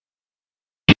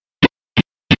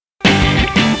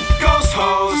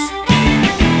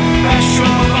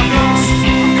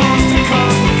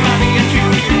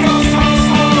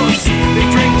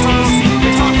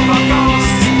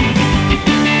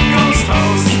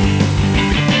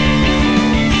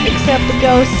accept the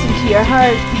ghosts into your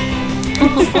heart.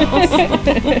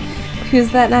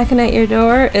 Who's that knocking at your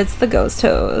door? It's the Ghost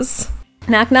Hos.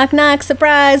 Knock, knock, knock.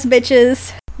 Surprise,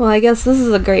 bitches. Well, I guess this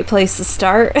is a great place to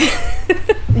start.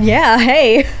 Yeah,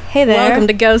 hey. Hey there. Welcome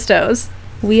to Ghost Hos.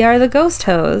 We are the Ghost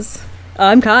Hos.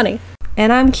 I'm Connie.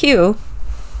 And I'm Q.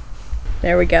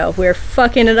 There we go. We're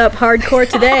fucking it up hardcore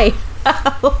today.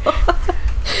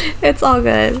 It's all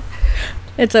good.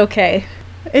 It's okay.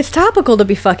 It's topical to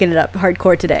be fucking it up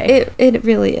hardcore today. It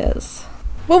really is.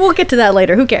 Well, we'll get to that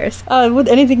later. Who cares?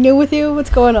 Anything new with you? What's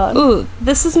going on? Ooh,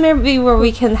 this is maybe where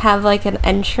we can have like an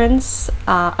entrance.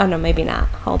 Oh no, maybe not.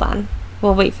 Hold on.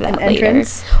 We'll wait for that later.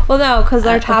 Entrance? Well, no, because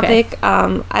our topic,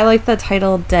 okay. I like the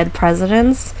title Dead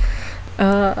Presidents.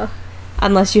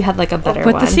 Unless you had like a better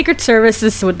one. But the Secret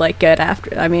Services would like get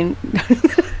after. I mean,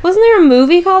 wasn't there a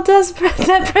movie called Dead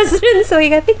Presidents?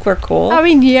 Like, I think we're cool. I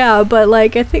mean, yeah, but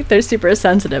like, I think they're super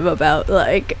sensitive about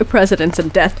like presidents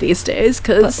and death these days.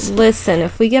 Because listen,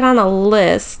 if we get on a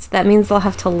list, that means they'll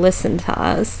have to listen to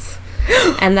us,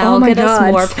 and that'll get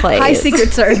us more plays. Hi,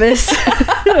 Secret Service.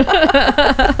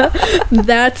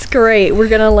 That's great. We're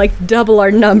gonna like double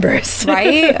our numbers,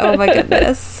 right? Oh my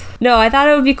goodness. No, I thought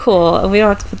it would be cool. We don't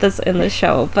have to put this in the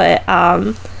show, but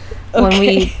when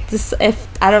we just, if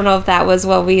I don't know if that was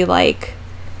when we like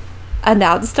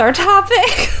announced our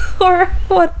topic or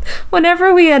what.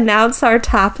 Whenever we announce our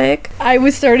topic, I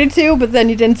was started to, but then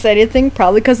you didn't say anything,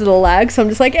 probably because of the lag. So I'm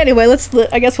just like, anyway,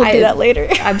 I guess we'll do that later.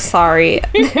 I'm sorry.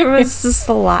 There was just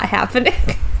a lot happening.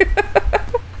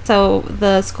 So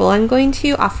the school I'm going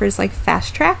to offers like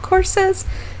fast track courses.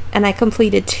 And I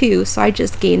completed 2, so I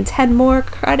just gained 10 more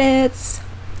credits.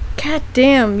 God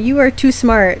damn, you are too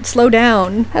smart. Slow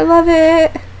down. I love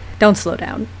it. Don't slow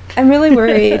down. I'm really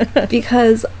worried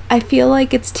because I feel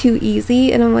like it's too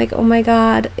easy, and I'm like, oh my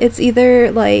god, it's either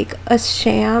like a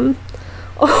sham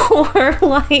or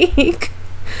like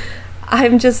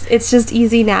it's just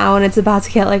easy now and it's about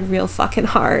to get like real fucking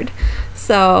hard.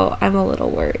 So I'm a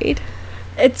little worried.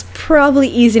 It's probably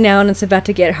easy now and it's about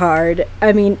to get hard.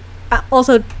 I mean,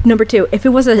 also, number 2, if it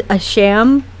was a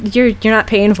sham, you're not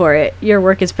paying for it. Your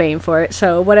work is paying for it.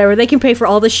 So whatever, they can pay for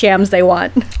all the shams they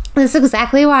want. That's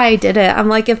exactly why I did it. I'm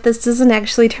like, if this doesn't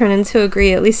actually turn into a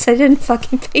degree, at least I didn't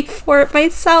fucking pay for it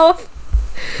myself.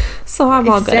 So I'm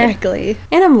all good. Exactly.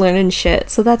 And I'm learning shit,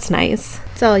 so that's nice.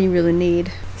 That's all you really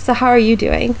need. So how are you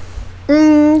doing?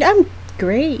 I'm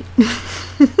great.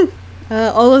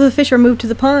 All of the fish were moved to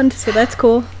the pond, so that's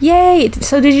cool. Yay!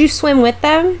 So did you swim with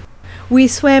them? We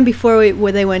swam before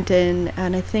they went in,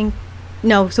 and I think...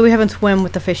 No, so we haven't swum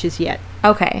with the fishes yet.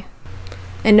 Okay.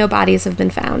 And no bodies have been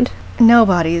found? No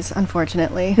bodies,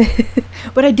 unfortunately.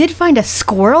 But I did find a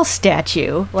squirrel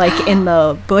statue, like, in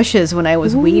the bushes when I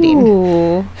was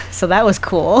weeding. So that was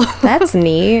cool. That's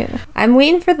neat. I'm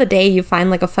waiting for the day you find,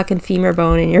 like, a fucking femur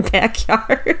bone in your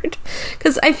backyard.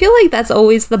 Because I feel like that's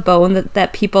always the bone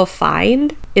that people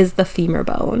find, is the femur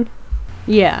bone.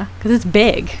 Yeah, because it's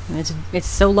big. It's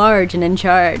so large and in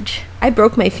charge. I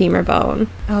broke my femur bone.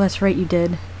 Oh, that's right, you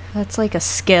did. That's like a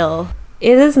skill.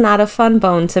 It is not a fun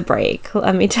bone to break,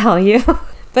 let me tell you.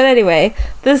 But anyway,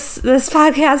 this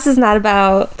podcast is not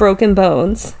about broken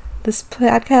bones. This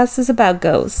podcast is about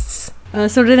ghosts.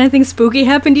 So did anything spooky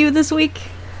happen to you this week?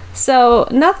 So,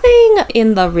 nothing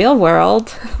in the real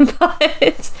world,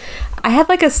 but I had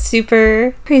like a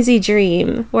super crazy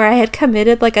dream where I had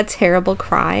committed like a terrible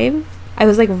crime. I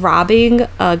was like robbing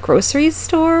a grocery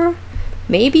store.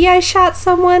 Maybe I shot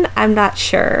someone. I'm not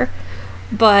sure.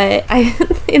 But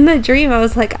in the dream, I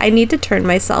was like, I need to turn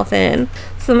myself in.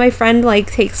 So my friend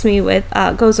like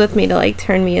goes with me to like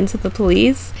turn me into the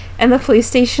police. And the police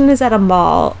station is at a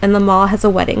mall, and the mall has a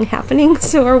wedding happening.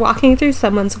 So we're walking through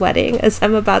someone's wedding as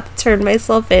I'm about to turn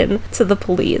myself in to the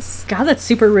police. God, that's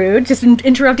super rude. Just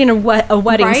interrupting a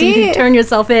wedding right? So you can turn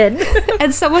yourself in.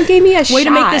 And someone gave me a shot. Way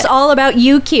to make this all about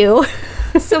you, Q.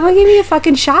 Someone gave me a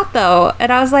fucking shot, though.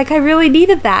 And I was like, I really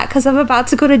needed that because I'm about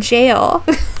to go to jail.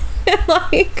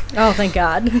 Like, oh, thank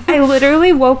God. I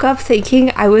literally woke up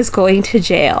thinking I was going to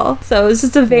jail. So it was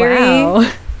just a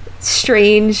very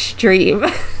strange dream.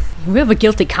 We have a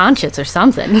guilty conscience or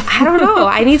something. I don't know.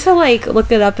 I need to like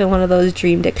look it up in one of those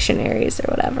dream dictionaries or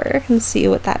whatever and see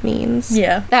what that means.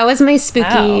 Yeah. That was my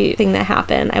spooky thing that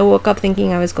happened. I woke up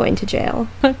thinking I was going to jail.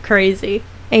 Crazy.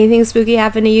 Anything spooky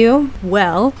happened to you?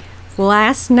 Well,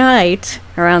 last night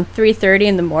around 3:30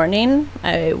 in the morning,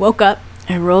 I woke up,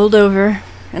 I rolled over,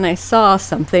 and I saw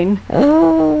something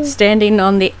standing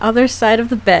on the other side of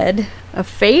the bed. A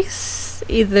face.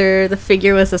 Either the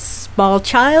figure was a small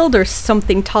child or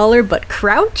something taller but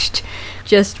crouched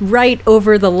just right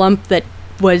over the lump that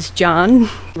was John.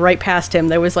 Right past him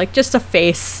there was like just a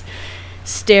face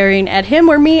staring at him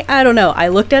or me. I don't know. I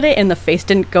looked at it and the face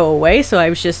didn't go away, so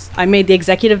I made the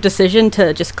executive decision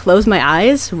to just close my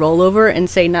eyes, roll over, and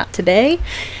say not today.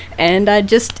 And I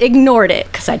just ignored it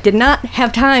because I did not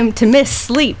have time to miss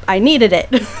sleep. I needed it.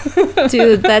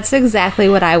 Dude, that's exactly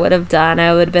what I would have done.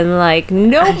 I would have been like,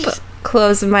 nope,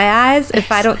 close my eyes.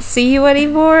 If I don't see you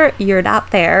anymore, you're not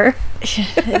there.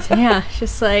 Yeah,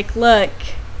 just like, look,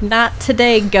 not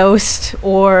today, ghost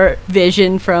or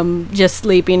vision from just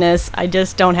sleepiness. I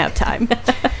just don't have time.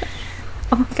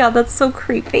 Oh my god, that's so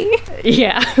creepy.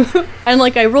 Yeah. And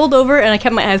like I rolled over and I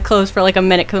kept my eyes closed for like a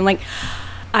minute because I'm like,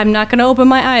 I'm not going to open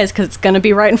my eyes because it's going to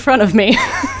be right in front of me.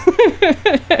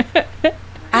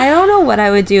 I don't know what I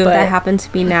would do if that happened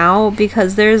to me now,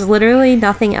 because there's literally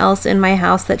nothing else in my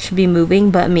house that should be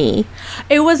moving but me.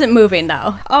 It wasn't moving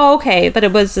though. Oh, okay, but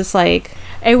it was just like...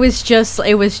 It was just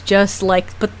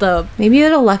like, but the... Maybe you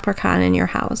had a leprechaun in your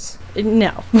house.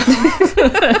 No.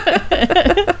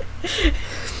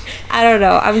 I don't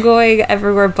know. I'm going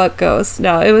everywhere but ghosts.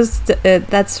 No, it was...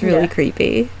 that's really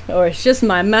creepy. Or it's just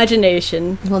my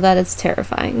imagination. Well, that is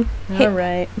terrifying. All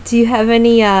right. Do you have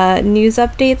any news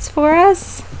updates for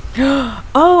us?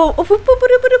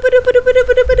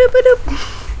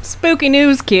 Spooky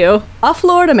news cue. A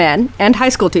Florida man and high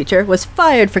school teacher was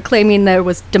fired for claiming there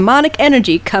was demonic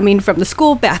energy coming from the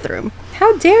school bathroom.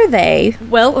 How dare they?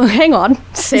 Well, hang on.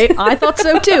 I thought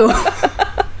so too.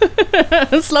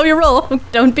 Slow your roll.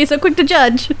 Don't be so quick to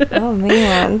judge. Oh,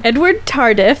 man. Edward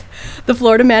Tardif, the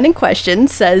Florida man in question,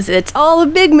 says it's all a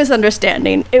big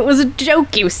misunderstanding. It was a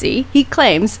joke, you see. He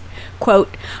claims,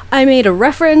 quote, I made a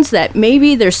reference that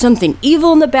maybe there's something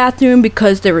evil in the bathroom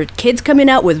because there were kids coming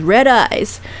out with red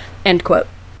eyes. End quote.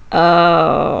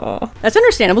 Oh. That's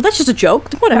understandable. That's just a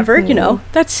joke. Whatever, you know.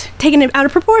 That's taking it out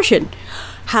of proportion.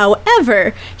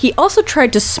 However, he also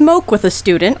tried to smoke with a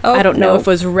student. Oh, I don't know if it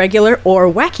was regular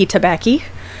or wacky tobacco.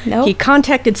 Nope. He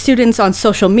contacted students on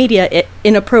social media at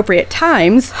inappropriate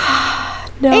times.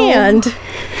 No. And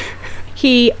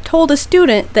he told a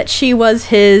student that she was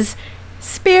his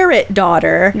spirit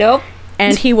daughter. Nope.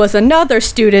 And he was another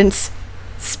student's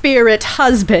spirit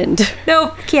husband.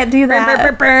 Nope, can't do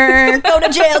that. Go to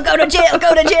jail, go to jail,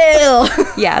 go to jail.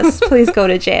 Yes, please go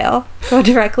to jail. Go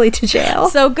directly to jail.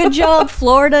 So good job,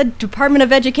 Florida Department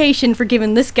of Education, for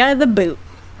giving this guy the boot.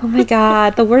 Oh my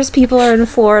god, the worst people are in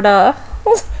Florida.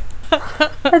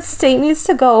 That state needs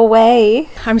to go away.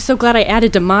 I'm so glad I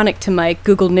added demonic to my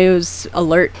Google News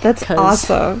alert. That's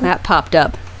awesome. That popped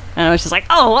up. And I was just like,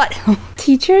 oh, what?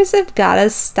 Teachers have got to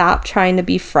stop trying to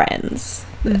be friends.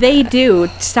 They do.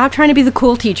 Stop trying to be the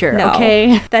cool teacher, No,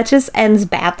 okay? that just ends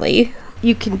badly.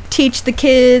 You can teach the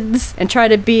kids and try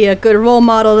to be a good role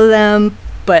model to them,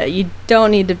 but you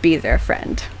don't need to be their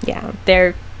friend. Yeah.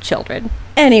 They're children.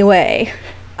 Anyway,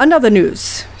 another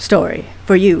news story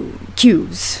for you.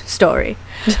 Q's story.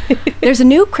 There's a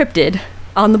new cryptid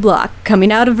on the block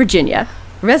coming out of Virginia.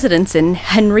 Residents in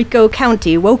Henrico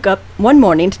County woke up one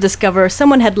morning to discover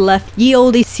someone had left ye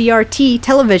olde CRT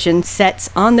television sets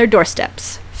on their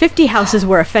doorsteps. 50 houses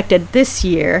were affected this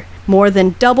year, more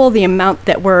than double the amount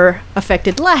that were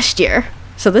affected last year.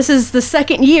 So this is the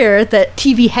second year that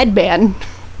TV Headband,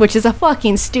 which is a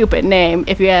fucking stupid name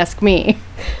if you ask me.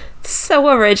 So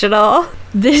original.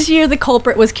 This year, the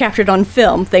culprit was captured on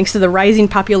film thanks to the rising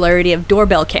popularity of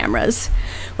doorbell cameras.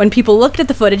 When people looked at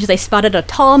the footage, they spotted a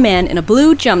tall man in a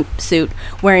blue jumpsuit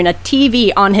wearing a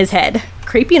TV on his head,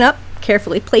 creeping up,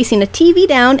 carefully placing a TV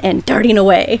down and darting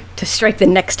away to strike the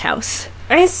next house.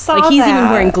 I saw like he's that. even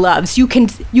wearing gloves. You can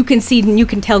see and you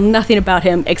can tell nothing about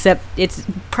him except it's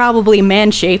probably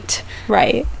man-shaped.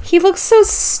 Right. He looks so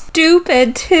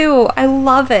stupid too. I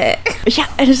love it. Yeah,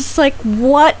 and it's just like,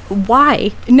 what?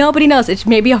 Why? Nobody knows. It's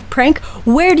maybe a prank.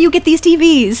 Where do you get these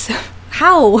TVs?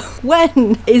 How?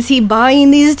 When? Is he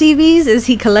buying these TVs? Is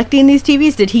he collecting these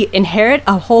TVs? Did he inherit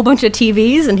a whole bunch of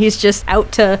TVs and he's just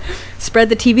out to spread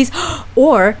the TVs?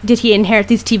 Or did he inherit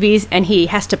these TVs and he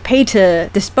has to pay to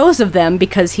dispose of them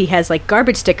because he has like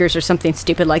garbage stickers or something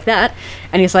stupid like that?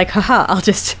 And he's like, haha, I'll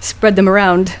just spread them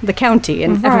around the county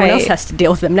and everyone else has to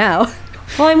deal with them now.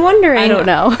 Well, I'm wondering, I don't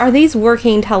know. Are these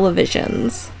working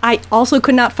televisions? I also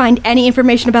could not find any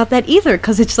information about that either,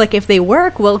 because it's like, if they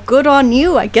work, well, good on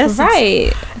you, I guess.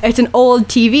 Right. It's an old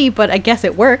TV, but I guess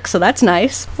it works, so that's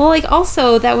nice. Well, like,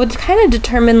 also, that would kind of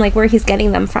determine, like, where he's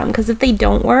getting them from, because if they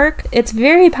don't work, it's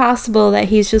very possible that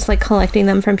he's just, like, collecting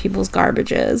them from people's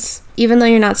garbages, even though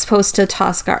you're not supposed to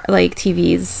toss,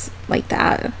 TVs like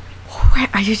that.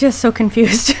 I'm just so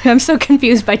confused. I'm so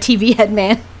confused by TV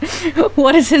Headman.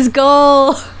 What is his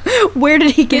goal? Where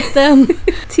did he get them?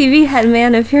 TV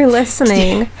Headman, if you're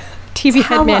listening, TV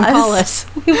headman, call us.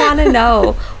 We want to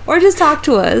know. Or just talk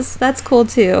to us. That's cool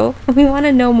too. We want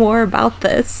to know more about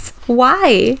this.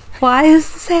 Why? Why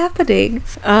is this happening?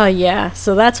 Yeah,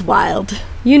 so that's wild.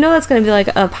 You know that's going to be like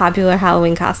a popular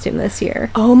Halloween costume this year.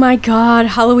 Oh my god,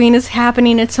 Halloween is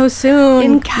happening. It's so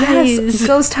soon. Guys. Yes,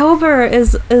 Ghostober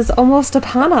is almost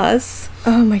upon us.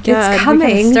 Oh my god. It's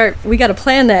coming. We gotta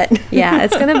plan that. Yeah,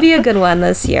 it's going to be a good one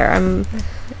this year. I'm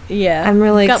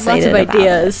really got excited lots of about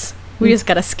ideas. We just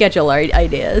gotta schedule our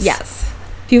ideas. Yes.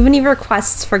 If you have any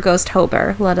requests for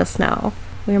Ghostober, let us know.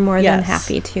 We're more than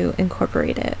happy to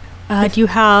incorporate it. Do you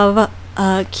have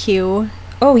a cue?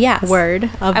 Oh, yes. Word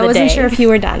of the day. I wasn't sure if you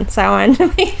were done, so I wanted to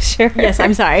make sure. Yes,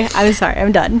 I'm sorry.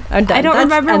 I'm done. I don't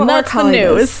remember what we're calling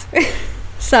this.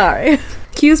 Sorry.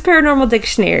 Q's Paranormal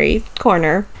Dictionary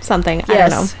corner, something. I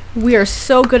don't know. We are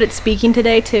so good at speaking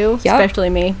today, too. Yep. Especially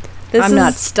me. I'm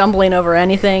not stumbling over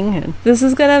anything. This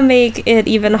is going to make it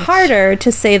even harder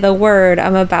to say the word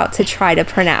I'm about to try to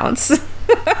pronounce.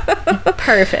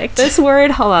 Perfect. This word,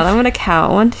 hold on, I'm going to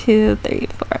count. 1, 2, 3,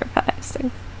 4, 5, 6.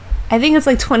 I think it's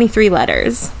like 23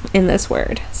 letters in this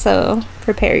word. So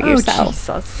prepare yourself.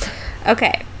 Jesus.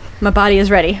 Okay. My body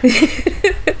is ready.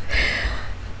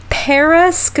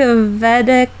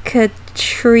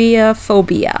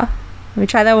 Paraskevedecatriophobia. Let me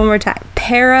try that one more time.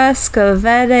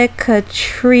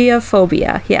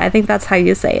 Paraskevedecatriophobia. Yeah, I think that's how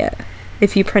you say it.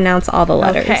 If you pronounce all the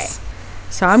letters. Okay.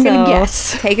 So I'm going to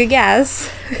guess. Take a guess.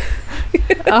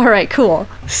 All right, cool.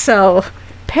 So,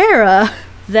 para,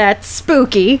 that's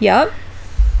spooky. Yep.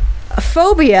 A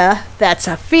phobia, that's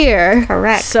a fear.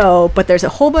 Correct. So, but there's a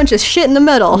whole bunch of shit in the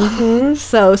middle. Mm-hmm.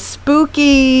 So,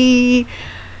 spooky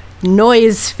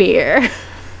noise fear.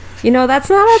 You know, that's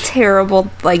not a terrible,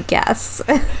 guess.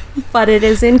 But it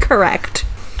is incorrect.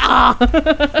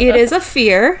 It is a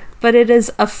fear, but it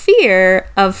is a fear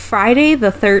of Friday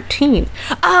the 13th.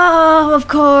 Oh, of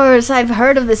course. I've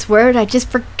heard of this word. I just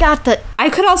forgot that. I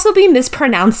could also be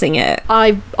mispronouncing it.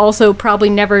 I also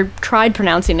probably never tried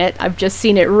pronouncing it. I've just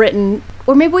seen it written.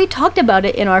 Or maybe we talked about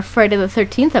it in our Friday the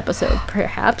 13th episode,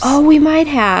 perhaps. Oh, we might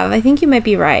have. I think you might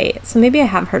be right. So maybe I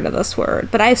have heard of this word.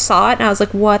 But I saw it and I was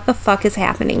like, what the fuck is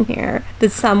happening here?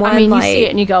 Did someone, you see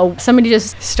it and you go, somebody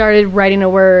just started writing a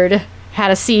word, had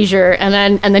a seizure,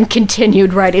 and then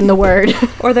continued writing the word.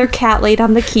 Or their cat laid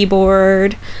on the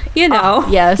keyboard. You know.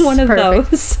 Yes, one of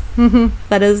perfect. those. Mm-hmm.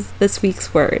 That is this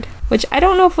week's word. Which I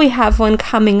don't know if we have one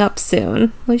coming up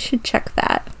soon. We should check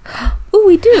that. Ooh,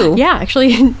 we do. Yeah,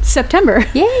 actually in September.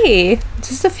 Yay.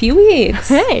 Just a few weeks.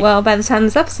 Hey. Well, by the time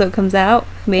this episode comes out,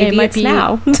 maybe it's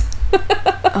now.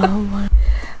 Oh.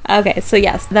 Okay, so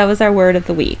yes, that was our word of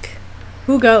the week.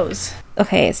 Who goes?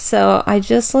 Okay, so I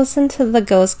just listened to the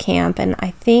Ghost Camp, and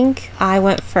I think I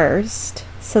went first.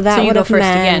 So that would have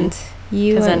meant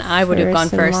you. Because then I would have gone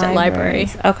first at library.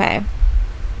 Okay.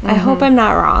 Mm-hmm. I hope I'm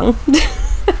not wrong.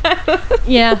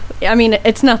 Yeah, I mean,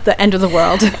 it's not the end of the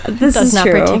world. This does is not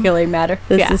true. particularly matter.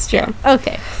 This is true.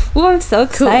 Okay. Well, I'm so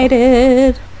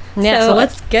excited. Cool. Yeah, so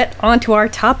let's get on to our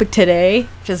topic today,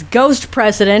 which is ghost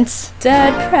presidents.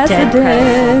 Dead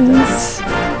presidents.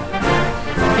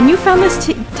 And you found this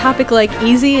topic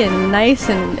easy and nice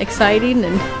and exciting,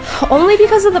 and only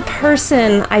because of the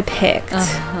person I picked.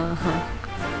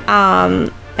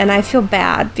 And I feel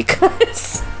bad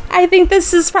because I think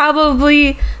this is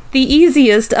probably the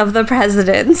easiest of the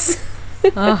presidents.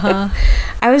 I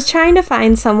was trying to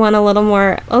find someone a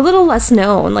little less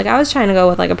known. I was trying to go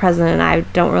with a president I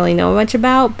don't really know much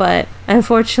about, but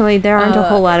unfortunately there aren't a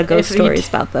whole lot of ghost stories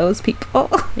about those people.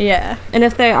 Yeah. And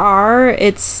if they are,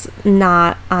 it's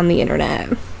not on the internet.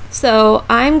 So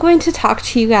I'm going to talk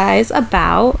to you guys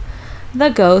about the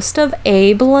ghost of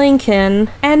Abe Lincoln.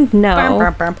 And no,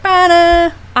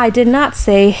 I did not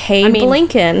say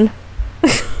Blinken.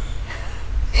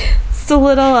 It's a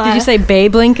little... Did you say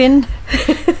Babe Lincoln?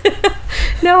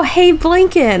 No, hey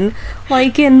Blinken.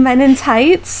 Like in Men in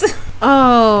Tights.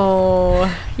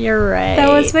 Oh, you're right. That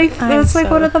was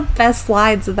one of the best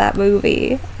lines of that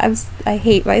movie. I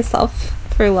hate myself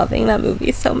for loving that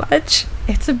movie so much.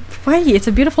 It's a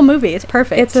beautiful movie. It's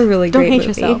perfect. It's a really great movie. Don't hate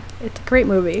yourself. It's a great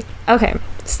movie. Okay,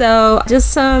 so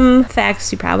just some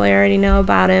facts you probably already know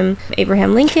about him.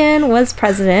 Abraham Lincoln was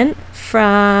president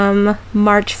from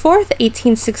March 4th,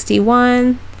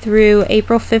 1861 through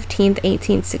April 15th,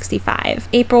 1865.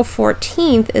 April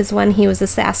 14th is when he was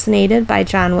assassinated by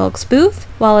John Wilkes Booth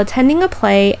while attending a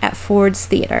play at Ford's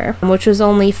Theater, which was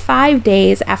only 5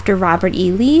 days after Robert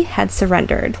E. Lee had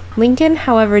surrendered. Lincoln,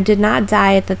 however, did not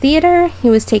die at the theater. He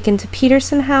was taken to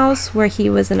Peterson House, where he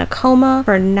was in a coma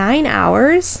for 9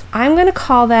 hours. I'm going to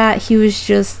call that he was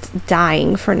just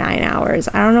dying for 9 hours.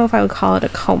 I don't know if I would call it a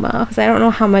coma, because I don't know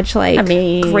how much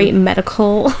great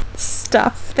medical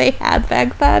stuff they had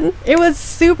back then. It was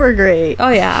super great. Oh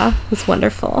yeah, it was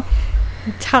wonderful.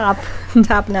 Top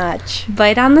notch.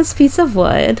 Bite on this piece of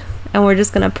wood, and we're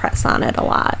just gonna press on it a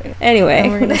lot. Anyway,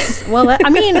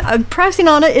 pressing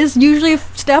on it is usually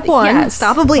step one. Yes.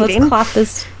 Stop the bleeding.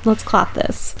 Let's clot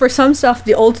this. For some stuff,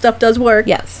 the old stuff does work.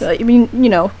 Yes.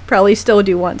 Probably still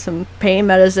do want some pain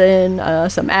medicine,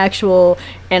 some actual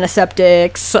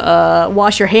antiseptics,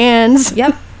 wash your hands.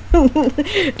 Yep.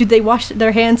 Did they wash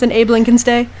their hands in Abe Lincoln's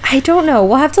day? I don't know.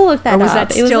 We'll have to look that up. Or was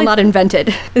that still not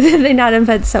invented? They not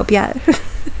invent soap yet.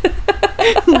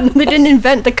 They didn't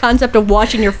invent the concept of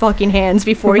washing your fucking hands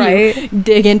before you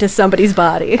dig into somebody's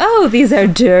body. Oh, these are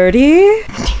dirty.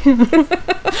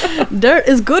 Dirt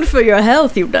is good for your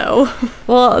health, you know.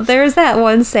 Well, there's that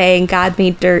one saying, God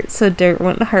made dirt so dirt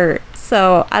wouldn't hurt.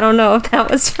 So I don't know if that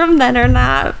was from then or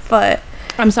not, but...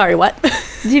 I'm sorry, what?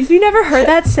 Have you never heard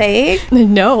that saying?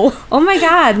 No. Oh my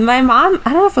God, my mom,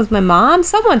 I don't know if it was my mom,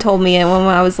 someone told me it when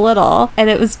I was little, and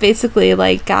it was basically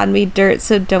like, God made dirt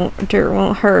so dirt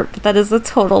won't hurt, but that is a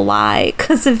total lie,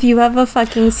 because if you have a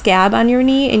fucking scab on your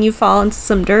knee and you fall into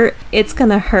some dirt, it's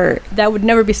gonna hurt. That would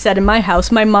never be said in my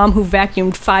house. My mom, who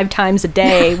vacuumed 5 times a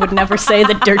day, would never say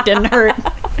that dirt didn't hurt.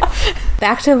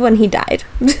 Back to when he died.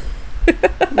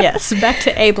 Yes, back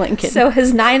to Abe Lincoln. So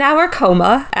his 9-hour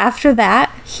coma, after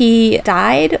that, he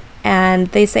died, and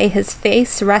they say his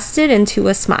face rested into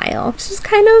a smile, which is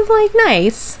kind of like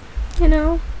nice,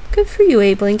 good for you,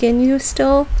 Abe Lincoln. You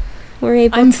still were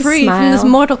able to smile. I'm free from this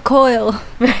mortal coil.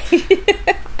 Right.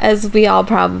 As we all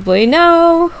probably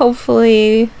know,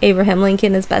 hopefully Abraham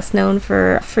Lincoln is best known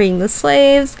for freeing the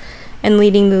slaves and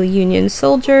leading the Union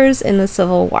soldiers in the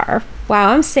Civil War.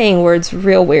 Wow, I'm saying words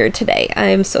real weird today. I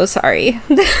am so sorry.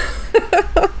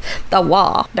 The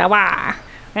War. The War.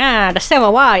 Ah, the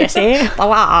Civil War, you see. The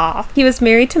War. He was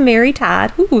married to Mary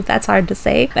Todd. Ooh, that's hard to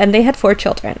say. And they had 4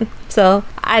 children. So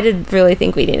I didn't really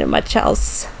think we needed much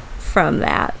else from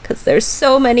that, because there's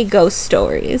so many ghost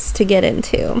stories to get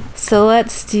into. So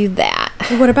let's do that.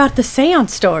 What about the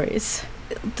seance stories?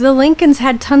 The Lincolns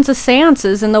had tons of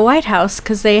seances in the White House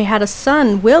because they had a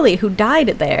son, Willie, who died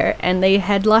there, and they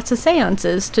had lots of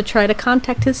seances to try to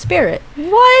contact his spirit.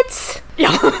 What?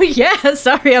 Yeah,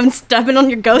 sorry, I'm stepping on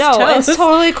your ghost toes. No, it's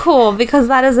totally cool, because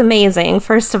that is amazing,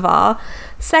 first of all.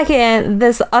 Second,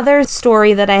 this other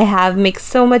story that I have makes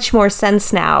so much more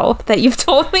sense now that you've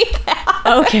told me that.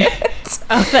 Okay.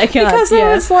 Oh, thank God. Because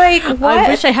I was like, what? I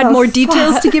wish I had more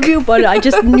details to give you, but I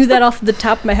just knew that off the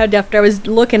top of my head after I was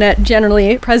looking at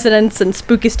generally presidents and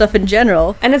spooky stuff in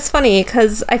general. And it's funny,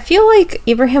 because I feel like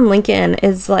Abraham Lincoln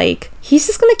is like, he's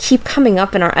just going to keep coming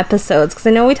up in our episodes, because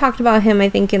I know we talked about him, I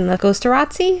think, in the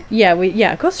Ghostorazzi. Yeah,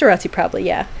 Ghostorazzi probably,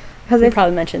 yeah. Because we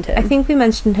probably mentioned him. I think we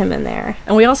mentioned him in there.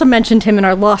 And we also mentioned him in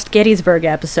our Lost Gettysburg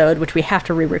episode, which we have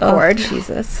to re-record. Oh,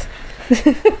 Jesus.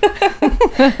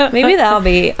 Maybe that'll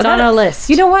be... It's on our list.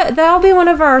 You know what? That'll be one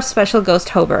of our special Ghost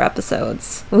Hober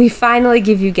episodes. We finally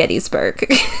give you Gettysburg.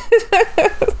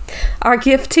 Our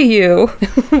gift to you.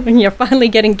 You're finally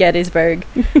getting Gettysburg.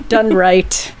 Done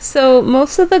right. So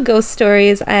most of the ghost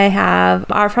stories I have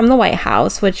are from the White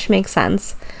House, which makes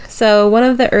sense. So one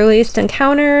of the earliest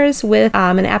encounters with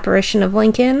an apparition of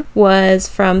Lincoln was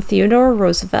from Theodore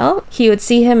Roosevelt. He would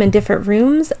see him in different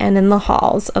rooms and in the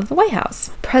halls of the White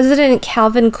House. President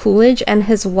Calvin Coolidge and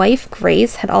his wife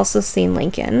Grace had also seen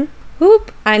Lincoln.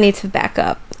 Oop, I need to back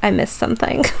up. I missed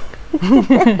something.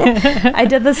 I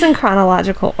did this in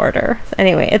chronological order.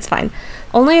 Anyway, it's fine.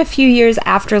 Only a few years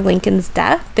after Lincoln's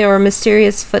death, there were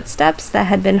mysterious footsteps that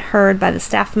had been heard by the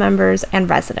staff members and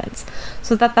residents.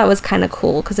 So I thought that was kind of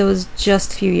cool, because it was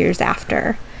just a few years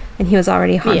after, and he was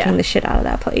already haunting the shit out of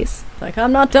that place. Like,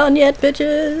 I'm not done yet,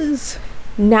 bitches.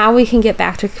 Now we can get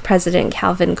back to President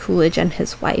Calvin Coolidge and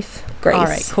his wife, Grace. All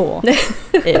right, cool.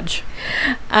 Idge.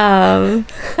 I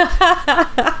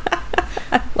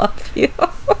love you.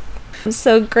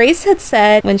 So Grace had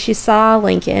said when she saw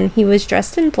Lincoln, he was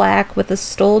dressed in black with a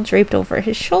stole draped over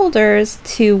his shoulders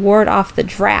to ward off the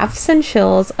drafts and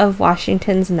chills of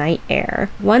Washington's night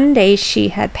air. One day she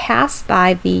had passed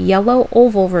by the Yellow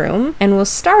Oval Room and was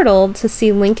startled to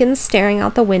see Lincoln staring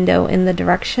out the window in the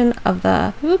direction of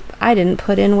the... Oop, I didn't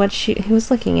put in what he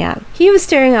was looking at. He was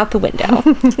staring out the window.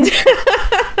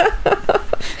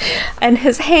 And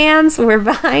his hands were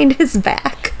behind his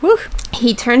back. Woo.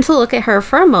 He turned to look at her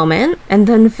for a moment and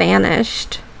then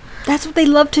vanished. That's what they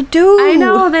love to do. I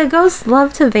know, the ghosts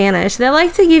love to vanish. They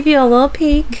like to give you a little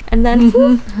peek and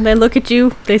then they look at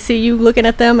you, they see you looking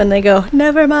at them, and they go,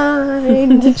 never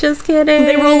mind. Just kidding.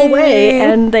 They roll away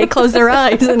and they close their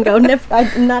eyes and go,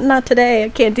 not today. I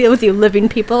can't deal with you living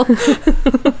people.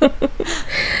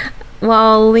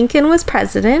 while Lincoln was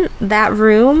president, that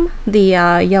room, the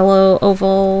yellow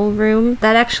oval room,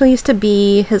 that actually used to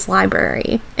be his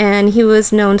library. And he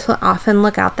was known to often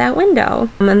look out that window.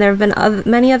 And there have been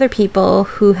many other people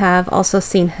who have also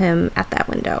seen him at that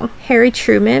window. Harry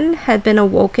Truman had been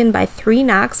awoken by 3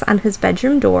 knocks on his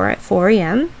bedroom door at 4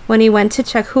 a.m. When he went to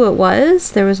check who it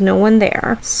was, there was no one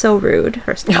there. So rude,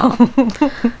 first of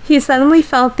all. He suddenly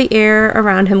felt the air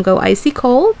around him go icy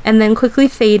cold, and then quickly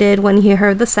faded when he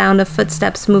heard the sound of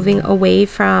footsteps moving away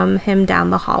from him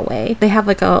down the hallway. They have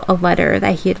like a letter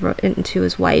that he had written to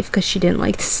his wife because she didn't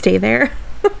like to stay there.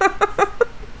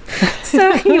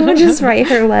 So he would just write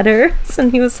her letters,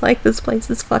 and he was like, this place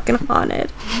is fucking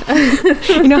haunted.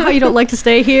 You know how you don't like to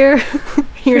stay here?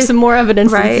 Here's some more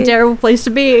evidence that it's a terrible place to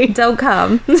be. Don't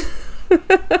come.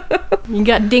 You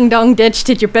got ding-dong ditched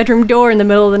at your bedroom door in the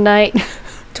middle of the night.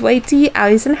 Dwight D.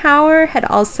 Eisenhower had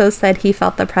also said he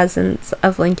felt the presence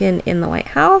of Lincoln in the White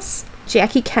House.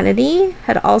 Jackie Kennedy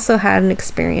had also had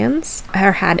experiences.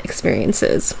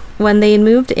 When they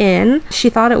moved in, she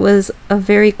thought it was a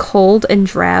very cold and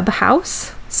drab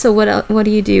house. So what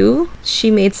do?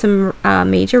 She made some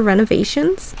major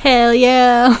renovations. Hell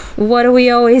yeah. What do we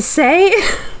always say?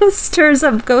 Stirs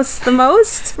up ghosts the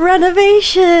most?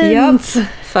 Renovations. Yep.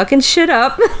 Fucking shit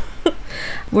up.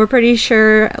 We're pretty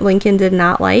sure Lincoln did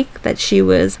not like that she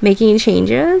was making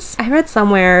changes. I read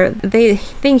somewhere they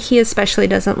think he especially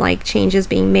doesn't like changes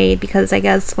being made because I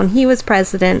guess when he was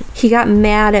president, he got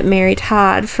mad at Mary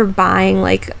Todd for buying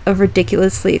like a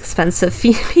ridiculously expensive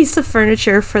piece of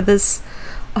furniture for this.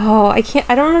 I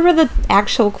don't remember the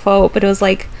actual quote, but it was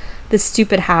like this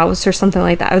stupid house or something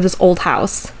like that, or this old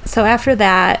house. So after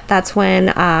that, that's when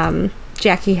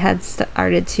Jackie had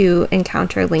started to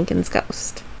encounter Lincoln's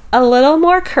ghost. A little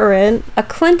more current, a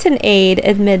Clinton aide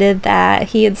admitted that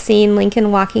he had seen Lincoln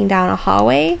walking down a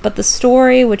hallway, but the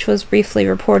story, which was briefly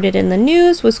reported in the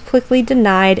news, was quickly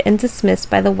denied and dismissed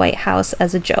by the White House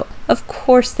as a joke. Of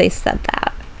course they said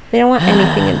that. They don't want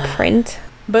anything in print.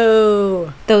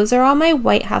 Boo. Those are all my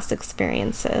White House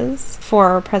experiences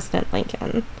for President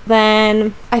Lincoln.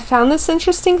 Then I found this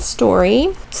interesting story.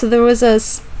 So there was a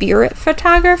spirit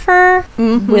photographer,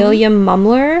 William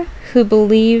Mumler, who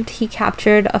believed he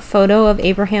captured a photo of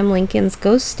Abraham Lincoln's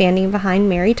ghost standing behind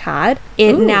Mary Todd.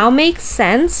 It now makes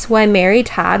sense why Mary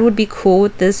Todd would be cool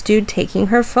with this dude taking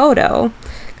her photo.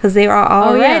 Because they are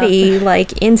already,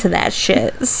 like, into that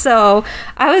shit. So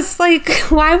I was like,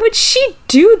 why would she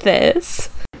do this?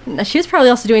 She was probably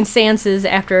also doing seances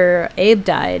after Abe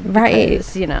died. Right.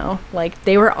 Because, you know, like,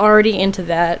 they were already into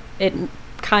that. It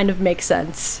kind of makes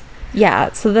sense.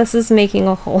 Yeah, so this is making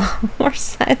a whole lot more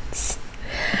sense.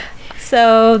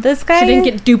 So this guy... She didn't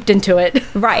get duped into it.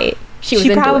 Right.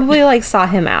 She probably, like, saw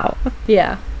him out.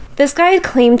 Yeah. This guy had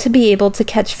claimed to be able to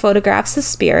catch photographs of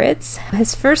spirits.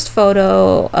 His first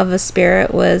photo of a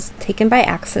spirit was taken by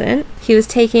accident. He was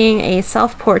taking a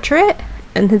self-portrait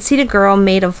and had seen a girl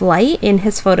made of light in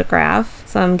his photograph.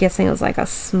 So I'm guessing it was like a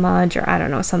smudge or I don't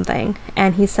know, something.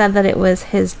 And he said that it was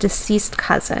his deceased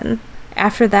cousin.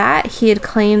 After that, he had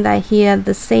claimed that he had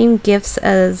the same gifts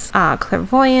as a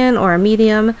clairvoyant or a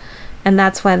medium, and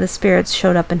that's why the spirits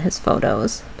showed up in his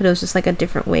photos. But it was just like a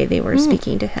different way they were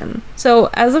speaking to him. So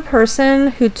as a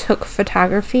person who took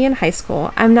photography in high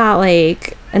school, I'm not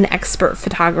like an expert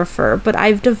photographer, but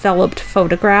I've developed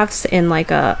photographs in like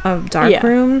a dark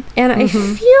room. And I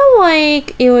feel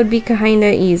like it would be kind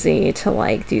of easy to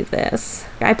like do this.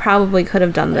 I probably could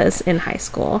have done this in high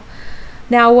school.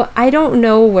 Now, I don't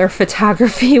know where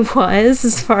photography was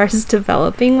as far as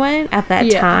developing went at that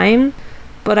time,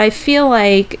 but I feel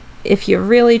like if you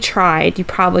really tried, you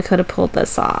probably could have pulled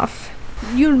this off.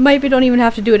 You maybe don't even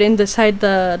have to do it inside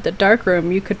the dark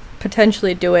room. You could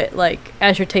potentially do it like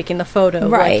as you're taking the photo.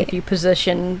 Right. Like if you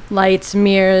position lights,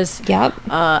 mirrors. Yep.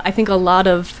 I think a lot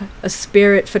of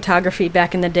spirit photography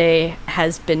back in the day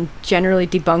has been generally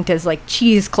debunked as like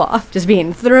cheesecloth, just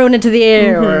being thrown into the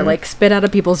air or like spit out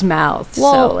of people's mouths.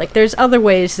 Well, so like there's other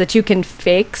ways that you can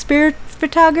fake spirit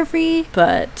photography,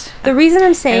 but the reason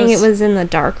I'm saying it was in the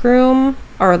dark room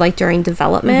or like during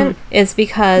development is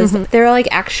because they're like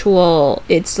actual,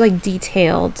 it's like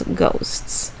detailed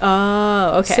ghosts.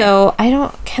 Oh, okay. So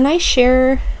can I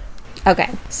share?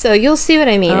 Okay, so you'll see what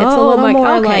I mean. It's a little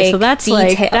more like so that's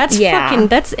detailed. like that's fucking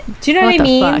that's. Do you know what I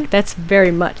mean? Fuck? That's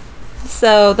very much.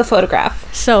 So the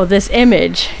photograph. So this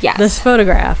image, this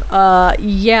photograph,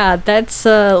 that's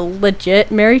legit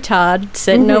Mary Todd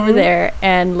sitting over there,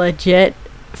 and legit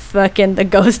fucking the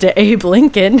ghost of Abe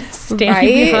Lincoln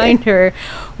standing behind her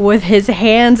with his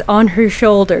hands on her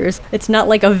shoulders. It's not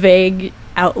like a vague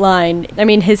outline. I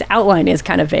mean, his outline is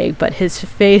kind of vague, but his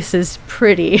face is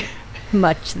pretty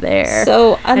much there.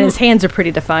 So, and his hands are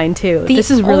pretty defined too. The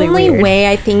this is really only weird.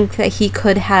 way I think that he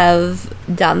could have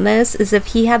done this is if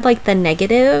he had like the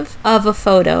negative of a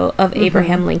photo of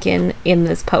Abraham Lincoln in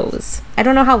this pose. I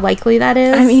don't know how likely that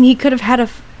is. I mean, he could have had a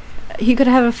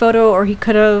photo, or he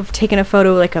could have taken a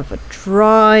photo like of a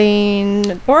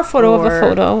drawing, or a photo of a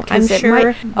photo. I'm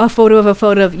sure a photo of a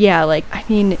photo of like, I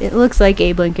mean, it looks like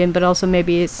Abe Lincoln, but also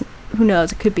maybe it's, who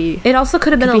knows, it could be. It also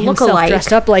could have been a lookalike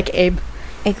dressed up like Abe.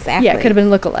 Exactly. Yeah, it could have been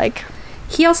lookalike.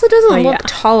 He also doesn't look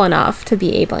tall enough to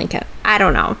be Abe Lincoln. I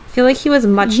don't know. I feel like he was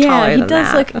much taller than that. Yeah,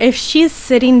 he does look. If she's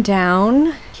sitting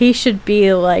down, he should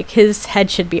be like, his head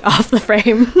should be off the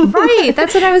frame. Right,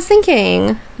 that's what I was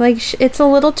thinking. Like, it's a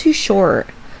little too short.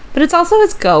 But it's also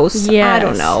his ghost. Yes. I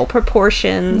don't know.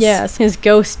 Proportions. Yes, his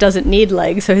ghost doesn't need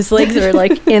legs, so his legs are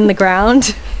like in the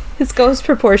ground. His ghost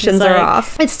proportions are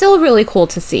off. It's still really cool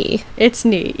to see. It's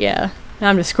neat, yeah. Now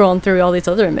I'm just scrolling through all these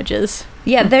other images.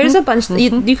 Yeah, there's a bunch.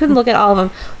 You can look at all of them.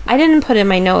 I didn't put in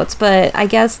my notes, but I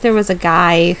guess there was a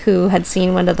guy who had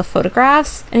seen one of the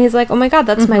photographs, and he's like, "Oh my god,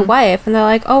 that's my wife." And they're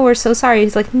like, "Oh, we're so sorry."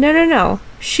 He's like, "No.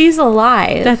 She's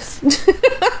alive." That's and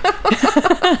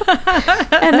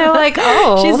they're like,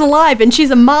 "Oh, she's alive and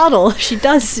she's a model." She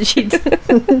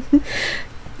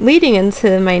Leading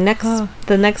into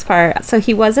the next part. So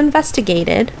he was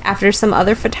investigated after some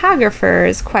other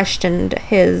photographers questioned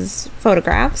his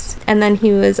photographs, and then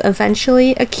he was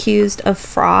eventually accused of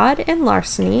fraud and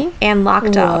larceny and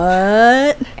locked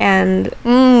up. And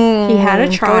he had a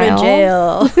trial.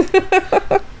 Go to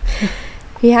jail.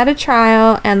 He had a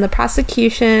trial, and the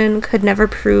prosecution could never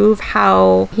prove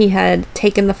how he had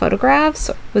taken the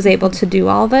photographs, was able to do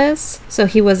all this, so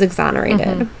he was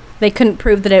exonerated. They couldn't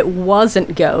prove that it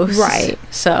wasn't ghosts. Right.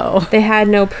 So they had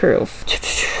no proof.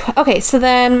 Okay, so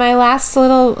then my last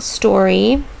little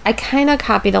story, I kind of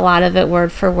copied a lot of it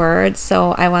word for word,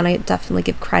 so I want to definitely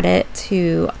give credit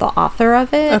to the author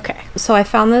of it. Okay. So I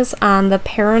found this on the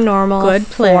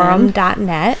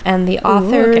paranormalforum.net, and the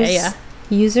author's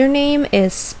username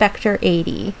is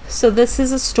Spectre80. So this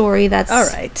is a story that's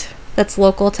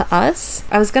local to us.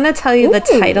 I was going to tell you the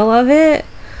title of it,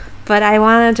 but I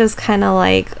want to just kind of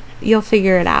like, you'll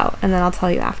figure it out, and then I'll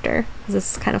tell you after, because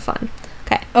this is kind of fun.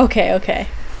 Okay.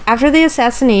 After the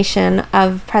assassination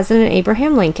of President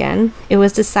Abraham Lincoln, it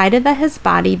was decided that his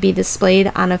body be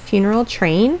displayed on a funeral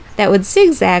train that would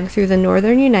zigzag through the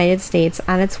northern United States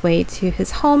on its way to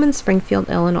his home in Springfield,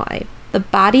 Illinois. The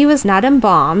body was not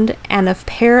embalmed, and a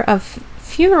pair of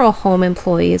funeral home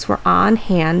employees were on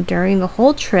hand during the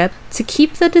whole trip to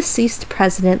keep the deceased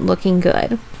president looking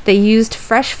good. They used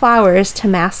fresh flowers to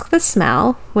mask the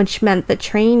smell, which meant the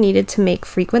train needed to make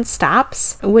frequent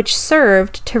stops, which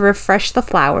served to refresh the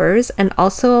flowers and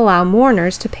also allow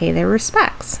mourners to pay their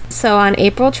respects. So on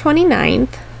April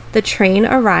 29th, the train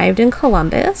arrived in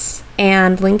Columbus,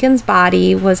 and Lincoln's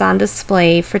body was on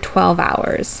display for 12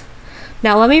 hours.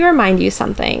 Now let me remind you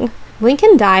something.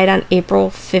 Lincoln died on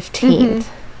April 15th.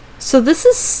 So this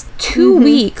is 2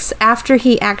 weeks after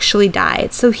he actually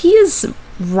died. So he is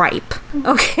ripe.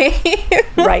 Okay?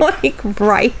 Ripe.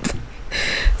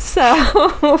 So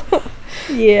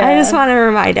yeah. I just want to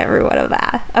remind everyone of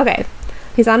that. Okay.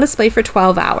 He's on display for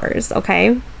 12 hours,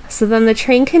 okay? So then the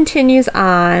train continues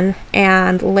on,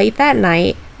 and late that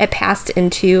night, it passed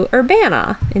into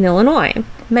Urbana in Illinois.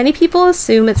 Many people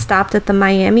assume it stopped at the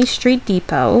Miami Street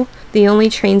Depot, the only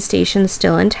train station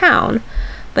still in town,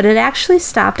 but it actually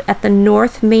stopped at the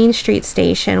North Main Street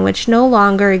station, which no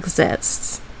longer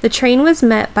exists. The train was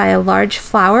met by a large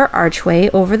flower archway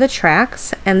over the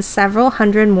tracks and several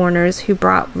hundred mourners who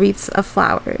brought wreaths of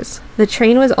flowers. The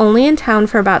train was only in town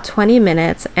for about 20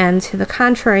 minutes, and to the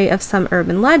contrary of some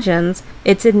urban legends,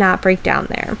 it did not break down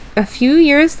there. A few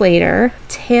years later,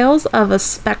 tales of a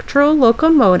spectral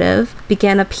locomotive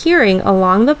began appearing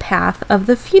along the path of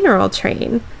the funeral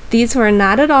train. These were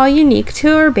not at all unique to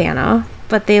Urbana,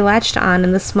 but they latched on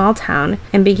in the small town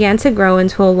and began to grow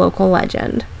into a local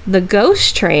legend. The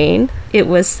ghost train, it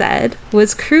was said,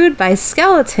 was crewed by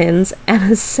skeletons,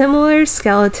 and a similar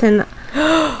skeleton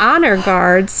honor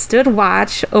guard stood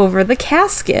watch over the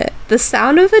casket. The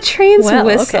sound of the train's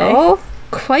whistle,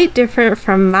 quite different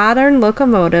from modern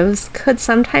locomotives, could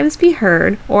sometimes be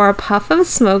heard, or a puff of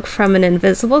smoke from an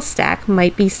invisible stack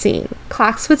might be seen.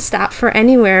 Clocks would stop for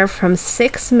anywhere from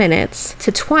 6 minutes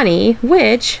to 20,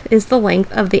 which is the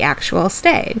length of the actual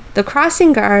stay. The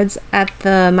crossing guards at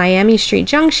the Miami Street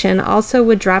Junction also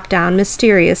would drop down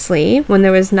mysteriously when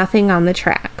there was nothing on the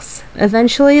tracks.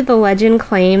 Eventually, the legend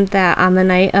claimed that on the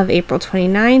night of April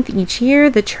 29th each year,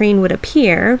 the train would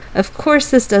appear. Of course,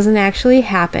 this doesn't actually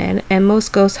happen, and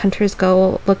most ghost hunters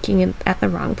go looking at the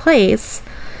wrong place.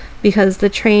 because the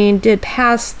train did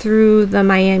pass through the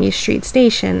Miami Street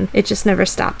station. It just never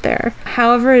stopped there.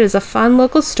 However, it is a fun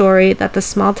local story that the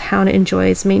small town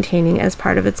enjoys maintaining as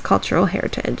part of its cultural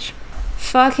heritage.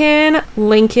 Fucking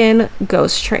Lincoln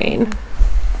Ghost Train.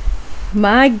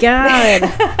 My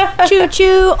God. Choo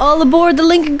choo, all aboard the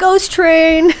Lincoln Ghost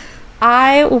Train.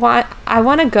 I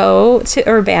want to go to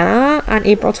Urbana on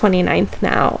April 29th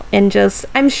now, and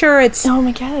I'm sure it's... Oh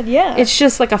my God, yeah. It's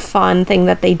just like a fun thing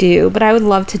that they do, but I would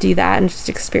love to do that and just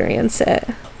experience it.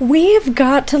 We've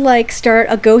got to, like, start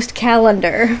a ghost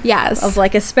calendar. Yes. Of,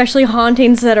 like, especially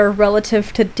hauntings that are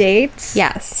relative to dates.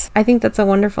 Yes. I think that's a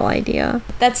wonderful idea.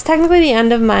 That's technically the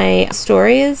end of my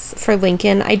stories for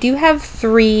Lincoln. I do have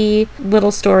 3 little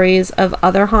stories of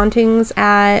other hauntings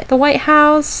at the White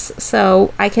House,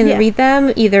 so I can read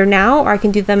them either now or I can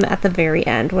do them at the very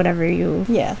end, whatever you...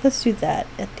 Yeah, let's do that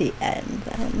at the end,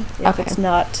 then. If Okay. it's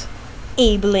not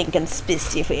Abe Lincoln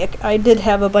specific. I did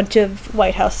have a bunch of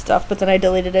White House stuff, but then I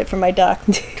deleted it from my doc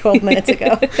 12 minutes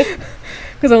ago.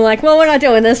 Because I'm like, well, we're not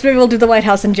doing this. Maybe we'll do the White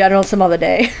House in general some other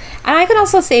day. And I could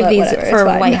also save these whatever, for it's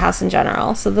fine. White House in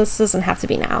general, so this doesn't have to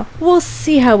be now. We'll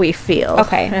see how we feel.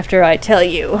 Okay. After I tell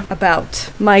you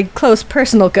about my close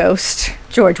personal ghost,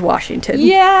 George Washington.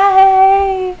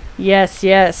 Yay! Yes,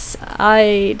 yes.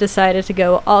 I decided to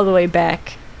go all the way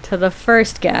back to the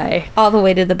first guy. All the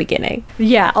way to the beginning.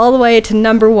 Yeah, all the way to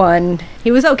number 1. He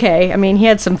was okay. I mean, he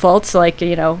had some faults, like,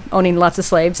 you know, owning lots of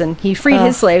slaves, and he freed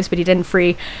his slaves, but he didn't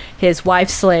free his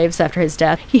wife's slaves after his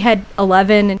death. He had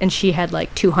 11, and she had,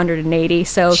 like, 280,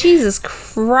 so... Jesus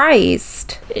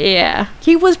Christ. Yeah.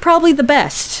 He was probably the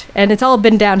best, and it's all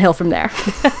been downhill from there.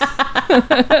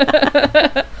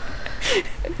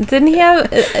 Didn't he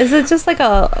have... Is it just like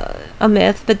a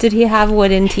myth, but did he have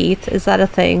wooden teeth? Is that a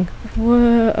thing?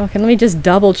 Okay, let me just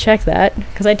double check that,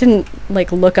 because I didn't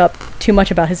like look up too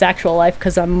much about his actual life,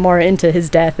 because I'm more into his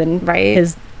death and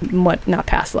his not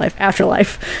past life,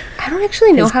 afterlife. I don't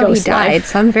actually know how he died, life.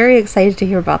 so I'm very excited to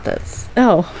hear about this.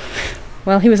 Oh,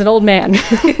 well, he was an old man.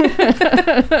 He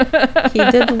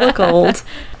did look old.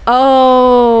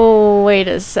 Oh, wait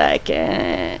a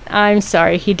second. I'm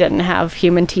sorry, he didn't have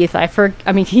human teeth.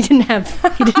 He didn't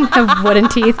have wooden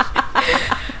teeth.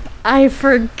 I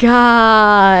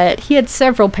forgot. He had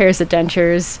several pairs of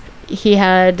dentures. He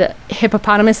had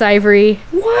hippopotamus ivory.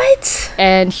 What?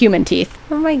 And human teeth.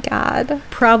 Oh my God.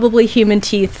 Probably human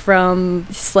teeth from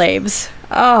slaves.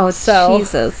 Oh, so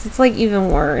Jesus. It's like even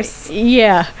worse.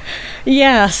 Yeah.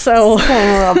 Yeah, so... It's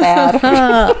going real bad.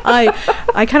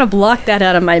 I kind of blocked that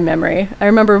out of my memory. I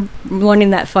remember learning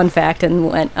that fun fact and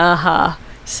went, aha.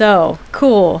 So,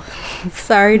 cool.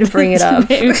 Sorry to bring it up.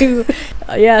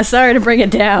 Yeah, sorry to bring it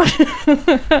down.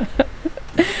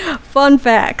 Fun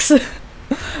facts.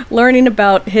 Learning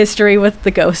about history with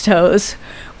the Ghost Hos,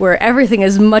 where everything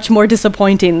is much more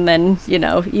disappointing than,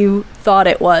 you thought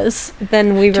it was.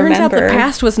 Then we Turns remember. out the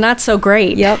past was not so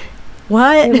great. Yep.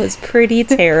 What? It was pretty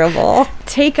terrible.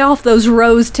 Take off those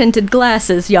rose-tinted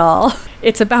glasses, y'all.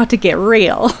 It's about to get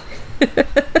real.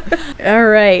 All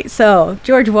right, so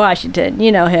George Washington,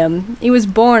 you know him. He was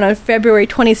born on February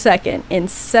 22nd in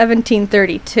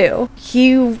 1732.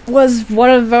 He was one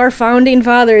of our founding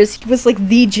fathers. He was like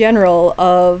the general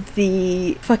of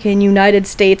the fucking United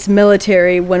States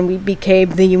military when we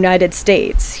became the United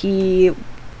States.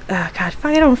 God, if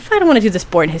I don't want to do this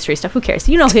boring history stuff, who cares?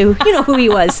 You know who he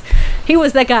was. He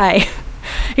was that guy.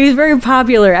 He was very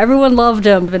popular. Everyone loved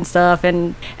him and stuff,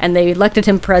 and they elected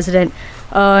him president.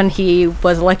 And he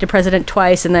was elected president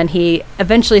twice, and then he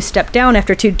eventually stepped down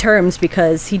after 2 terms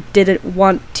because he didn't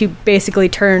want to basically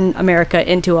turn America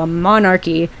into a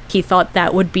monarchy. He thought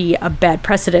that would be a bad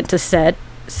precedent to set.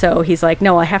 So he's like,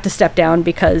 no, I have to step down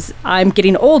because I'm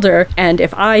getting older, and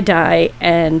if I die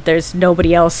and there's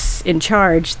nobody else in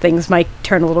charge, things might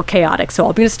turn a little chaotic. So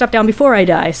I'm going to step down before I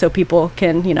die so people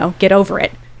can, get over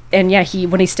it. And yeah,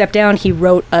 when he stepped down, he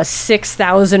wrote a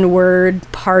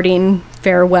 6,000-word parting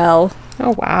farewell.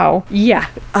 Oh, wow. Yeah.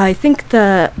 I think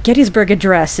the Gettysburg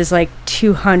Address is like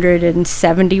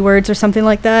 270 words or something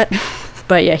like that.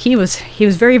 But yeah, he was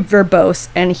very verbose,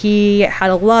 and he had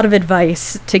a lot of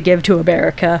advice to give to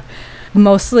America.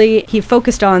 Mostly, he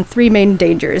focused on 3 main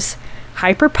dangers: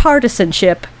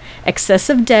 hyperpartisanship,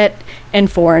 excessive debt,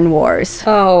 and foreign wars.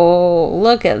 Oh,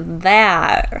 look at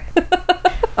that.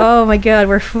 Oh my God,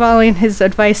 we're following his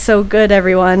advice so good,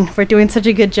 everyone. We're doing such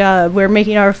a good job. We're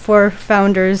making our 4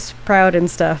 founders proud and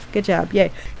stuff. Good job,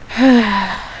 yay.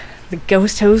 The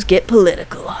Ghost Hos get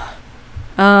political.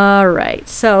 All right,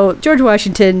 so George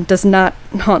Washington does not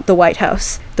haunt the White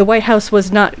House. The White House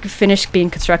was not finished being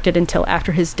constructed until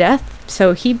after his death,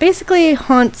 so he basically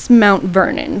haunts Mount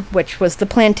Vernon, which was the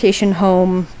plantation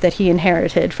home that he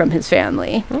inherited from his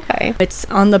family. Okay. It's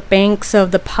on the banks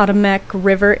of the Potomac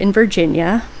River in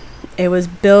Virginia. It was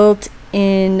built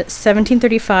in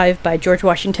 1735 by George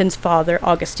Washington's father,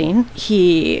 Augustine.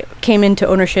 He came into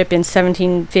ownership in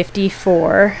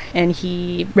 1754, and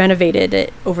he renovated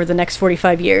it over the next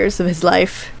 45 years of his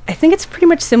life. I think it's pretty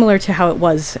much similar to how it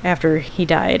was after he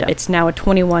died. It's now a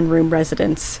 21-room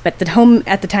residence. But the home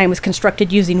at the time was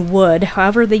constructed using wood.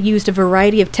 However, they used a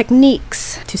variety of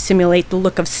techniques to simulate the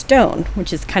look of stone,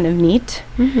 which is kind of neat.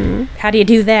 Mm-hmm. How do you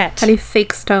do that? How do you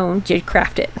fake stone? You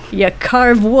craft it. You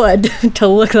carve wood to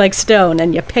look like stone,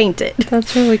 and you paint it.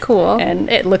 That's really cool. And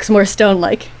it looks more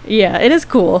stone-like. Yeah, it is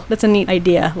cool. That's a neat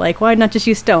idea. Like, why not just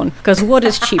use stone? Because wood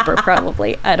is cheaper,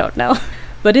 probably. I don't know.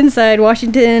 But inside,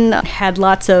 Washington had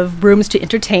lots of rooms to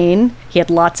entertain. He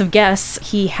had lots of guests.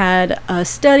 He had a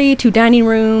study, 2 dining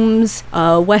rooms,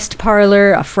 a west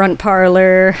parlor, a front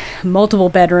parlor, multiple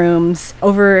bedrooms.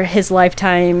 Over his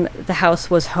lifetime, the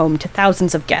house was home to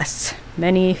thousands of guests,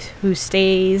 many whose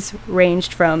stays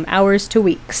ranged from hours to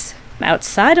weeks.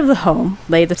 Outside of the home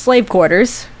lay the slave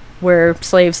quarters, where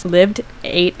slaves lived,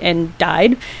 ate, and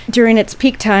died. During its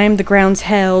peak time, the grounds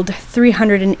held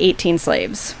 318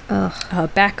 slaves.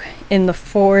 Back in the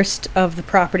forest of the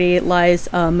property lies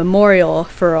a memorial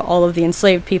for all of the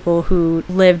enslaved people who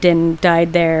lived and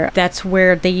died there. That's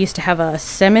where they used to have a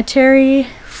cemetery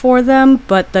for them,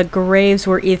 but the graves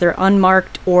were either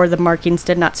unmarked or the markings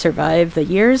did not survive the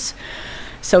years.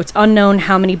 So it's unknown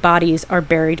how many bodies are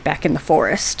buried back in the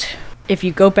forest. If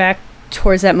you go back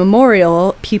towards that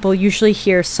memorial, people usually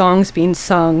hear songs being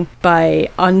sung by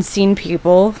unseen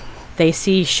people. They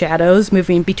see shadows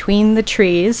moving between the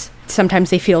trees. Sometimes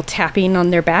they feel tapping on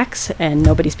their backs and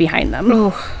nobody's behind them.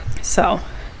 Oh. So,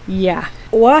 yeah.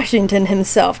 Washington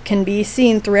himself can be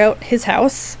seen throughout his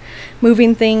house,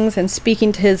 moving things and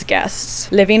speaking to his guests,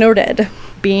 living or dead.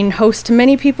 Being host to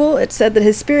many people, it's said that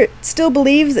his spirit still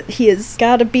believes that he has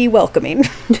gotta be welcoming.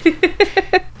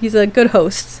 He's a good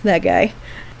host, that guy.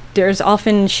 There's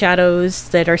often shadows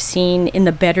that are seen in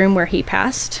the bedroom where he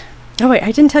passed. Oh wait,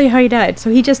 I didn't tell you how he died. So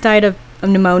he just died of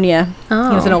pneumonia. Oh.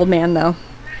 He was an old man, though.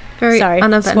 Very Sorry,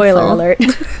 uneventful. spoiler alert.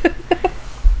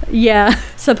 Yeah,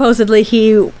 supposedly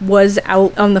he was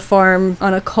out on the farm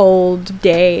on a cold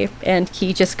day, and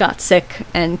he just got sick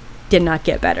and did not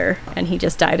get better, and he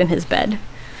just died in his bed.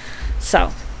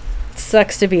 So,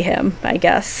 sucks to be him, I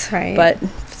guess. Right. But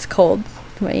if it's cold,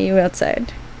 why are you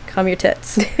outside? Calm your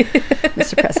tits,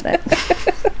 Mr. President.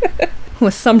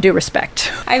 With some due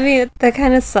respect. I mean, that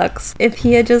kind of sucks. If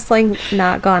he had just, like,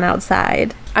 not gone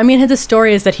outside. I mean, the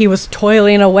story is that he was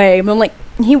toiling away. I'm like,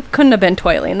 he couldn't have been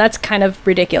toiling. That's kind of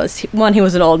ridiculous. One, he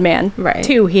was an old man. Right.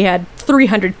 2, he had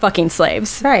 300 fucking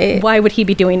slaves. Right. Why would he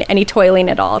be doing any toiling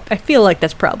at all? I feel like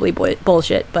that's probably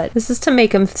bullshit, but... This is to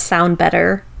make him sound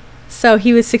better. So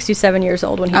he was 67 years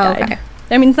old when he died. Okay.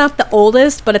 I mean, it's not the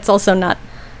oldest, but it's also not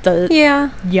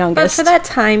the youngest. But for that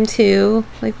time, too,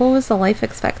 like, what was the life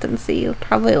expectancy?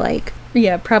 Probably, like...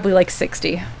 Yeah, probably like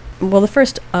 60. Well, the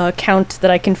first account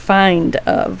that I can find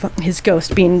of his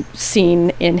ghost being seen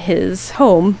in his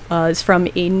home is from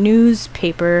a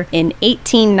newspaper in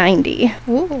 1890.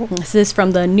 Ooh. This is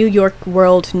from the New York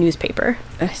World newspaper.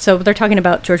 So they're talking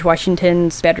about George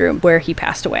Washington's bedroom where he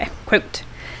passed away. Quote,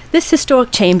 "This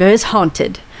historic chamber is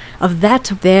haunted. Of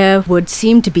that there would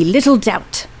seem to be little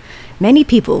doubt. Many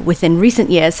people within recent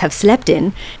years have slept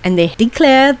in, and they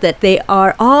declare that they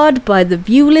are awed by the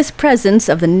viewless presence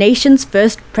of the nation's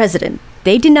first president.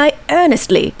 They deny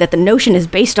earnestly that the notion is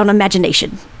based on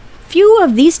imagination. Few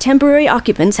of these temporary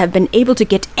occupants have been able to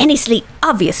get any sleep.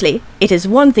 Obviously, it is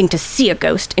one thing to see a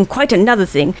ghost, and quite another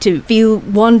thing to feel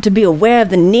one to be aware of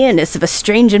the nearness of a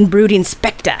strange and brooding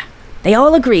spectre. They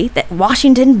all agree that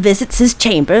Washington visits his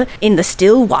chamber in the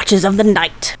still watches of the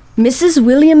night. Mrs.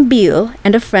 William Beale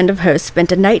and a friend of hers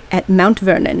spent a night at Mount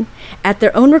Vernon. At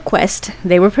their own request,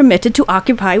 they were permitted to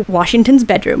occupy Washington's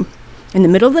bedroom. In the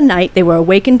middle of the night, they were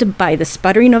awakened by the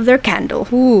sputtering of their candle.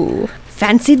 Ooh.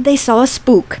 Fancied they saw a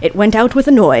spook. It went out with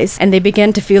a noise, and they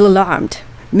began to feel alarmed.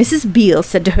 Mrs. Beale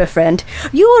said to her friend,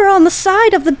 'You are on the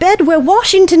side of the bed where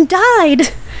Washington died.'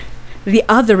 The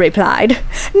other replied,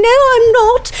 'No, I'm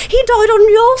not. He died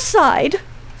on your side.'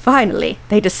 Finally,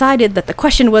 they decided that the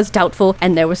question was doubtful,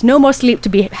 and there was no more sleep to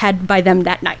be had by them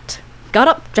that night. Got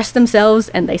up, dressed themselves,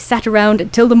 and they sat around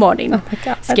until the morning, Oh my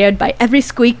God. scared by every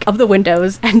squeak of the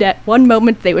windows, and at one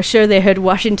moment they were sure they heard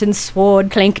Washington's sword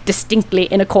clank distinctly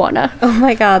in a corner. Oh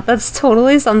my God, that's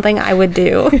totally something I would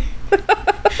do.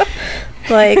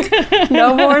 Like,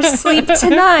 no more sleep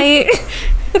tonight.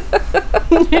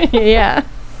 Yeah.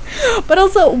 But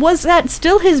also, was that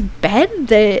still his bed?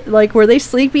 Were they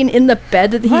sleeping in the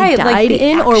bed that he died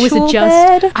in? Or was it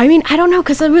just... bed? I mean, I don't know,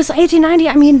 because it was 1890.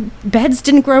 I mean, beds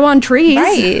didn't grow on trees.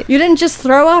 Right. You didn't just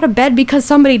throw out a bed because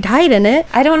somebody died in it.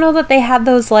 I don't know that they had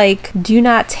those, like, do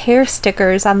not tear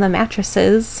stickers on the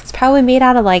mattresses. It's probably made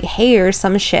out of, like, hay or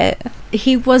some shit.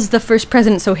 He was the first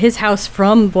president, so his house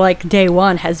from, like, day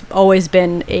one has always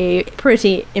been a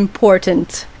pretty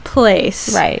important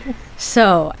place. Right.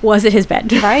 So, was it his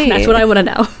bed? Right. That's what I want to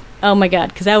know. Oh my god,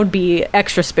 because that would be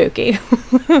extra spooky.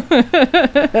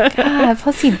 God,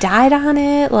 plus he died on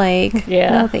it. Like,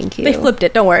 yeah. No, thank you. They flipped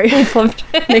it, don't worry. They flipped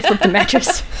the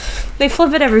mattress. They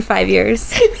flip it every 5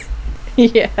 years.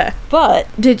 Yeah. But,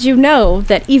 did you know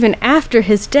that even after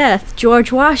his death,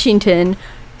 George Washington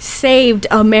saved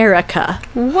America?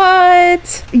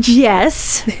 What?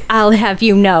 Yes, I'll have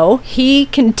you know. He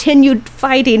continued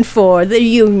fighting for the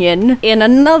Union in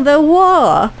another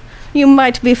war you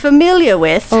might be familiar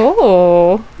with.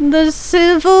 Oh. The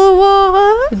Civil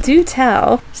War? Do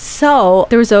tell. So,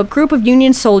 there was a group of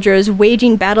Union soldiers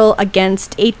waging battle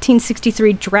against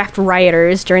 1863 draft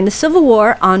rioters during the Civil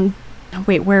War on...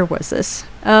 Wait, where was this?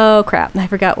 Oh, crap. I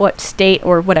forgot what state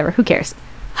or whatever. Who cares?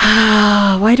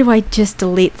 Why do I just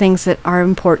delete things that are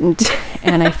important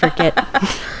and I forget?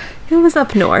 It was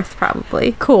up north,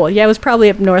 probably. Cool. Yeah, it was probably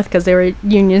up north because they were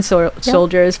Union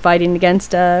soldiers fighting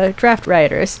against draft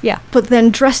rioters. Yeah. But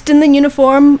then, dressed in the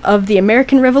uniform of the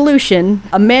American Revolution,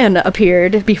 a man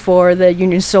appeared before the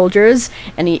Union soldiers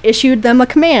and he issued them a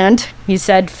command. He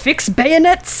said, "Fix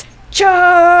bayonets,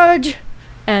 charge!"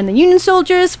 And the Union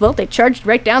soldiers, well, they charged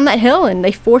right down that hill and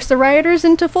they forced the rioters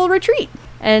into full retreat.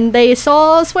 And they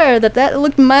saw swear that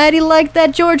looked mighty like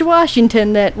that George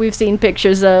Washington that we've seen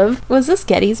pictures of. Was this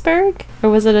Gettysburg? Or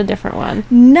was it a different one?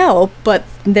 No, but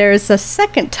there's a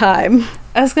second time.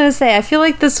 I was gonna say, I feel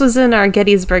like this was in our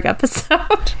Gettysburg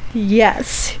episode.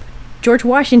 Yes. George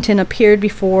Washington appeared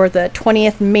before the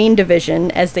 20th Maine Division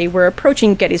as they were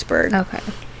approaching Gettysburg. Okay.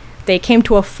 They came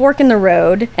to a fork in the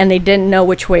road, and they didn't know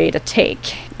which way to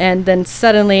take. And then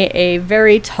suddenly a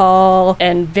very tall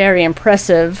and very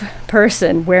impressive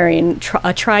person wearing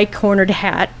a tri-cornered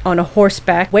hat on a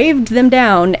horseback waved them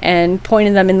down and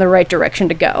pointed them in the right direction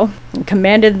to go, and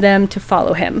commanded them to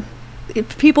follow him.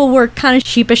 People were kind of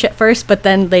sheepish at first, but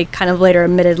then they kind of later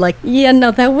admitted, like, yeah, no,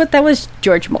 that was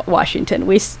George Washington.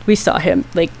 We saw him.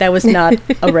 Like, that was not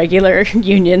a regular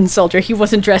Union soldier. He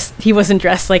wasn't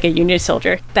dressed like a Union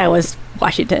soldier. That was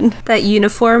Washington. That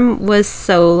uniform was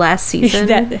so last season.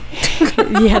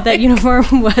 That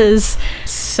uniform was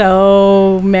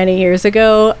so many years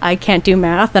ago. I can't do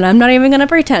math, and I'm not even going to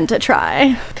pretend to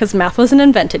try, because math wasn't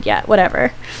invented yet.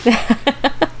 Whatever.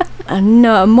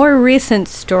 No, more recent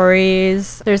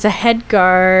stories. There's a head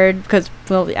guard, because,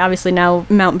 well, obviously now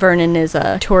Mount Vernon is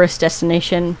a tourist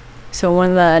destination. So one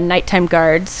of the nighttime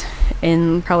guards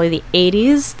in probably the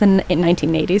 80s, the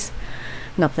 1980s,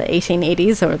 not the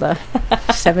 1880s or the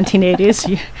 1780s.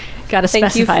 You gotta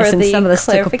specify since some of the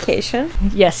clarification.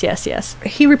 Yes.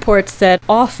 He reports that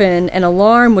often an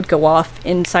alarm would go off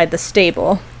inside the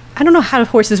stable. I don't know how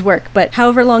horses work, but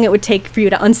however long it would take for you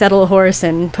to unsaddle a horse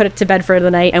and put it to bed for the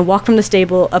night and walk from the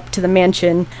stable up to the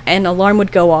mansion, an alarm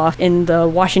would go off in the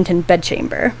Washington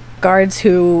bedchamber. Guards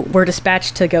who were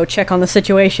dispatched to go check on the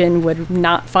situation would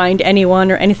not find anyone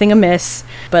or anything amiss,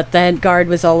 but that guard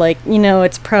was all like,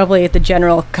 it's probably the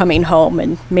general coming home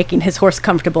and making his horse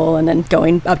comfortable and then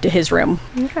going up to his room.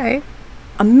 Okay.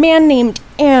 A man named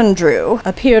Andrew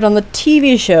appeared on the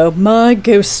TV show My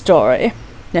Ghost Story.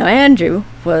 Now, Andrew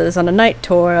was on a night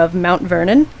tour of Mount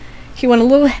Vernon. He went a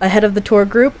little ahead of the tour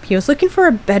group. He was looking for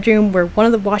a bedroom where one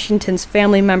of the Washington's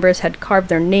family members had carved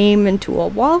their name into a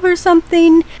wall or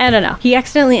something. I don't know. He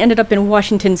accidentally ended up in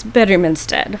Washington's bedroom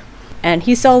instead. And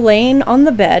he saw laying on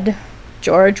the bed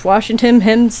George Washington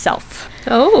himself.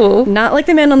 Oh. Not like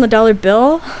the man on the dollar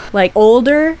bill, like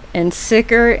older and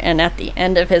sicker and at the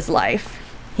end of his life.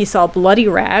 He saw bloody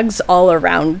rags all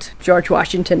around George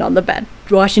Washington on the bed.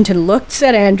 Washington looks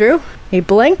at Andrew, he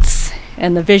blinks,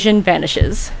 and the vision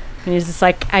vanishes. And he's just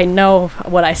like, I know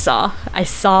what I saw.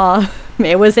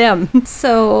 It was him.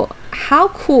 So, how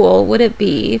cool would it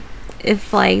be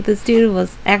if, like, this dude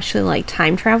was actually, like,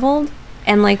 time traveled?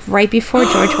 And, like, right before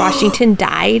George Washington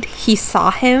died, he saw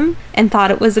him and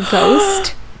thought it was a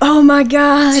ghost? Oh my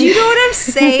god. Do you know what I'm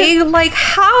saying? Like,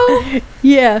 how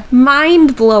yeah,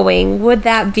 mind-blowing would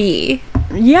that be?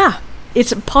 Yeah,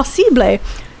 it's possible.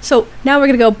 So now we're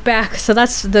going to go back. So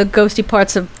that's the ghosty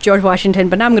parts of George Washington,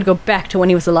 but now I'm going to go back to when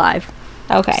he was alive.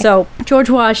 Okay. So, George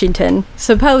Washington,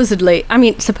 supposedly,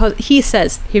 he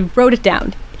says, he wrote it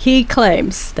down. He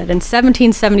claims that in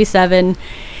 1777,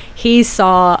 he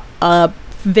saw a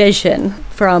vision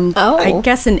from, I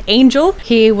guess, an angel.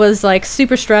 He was like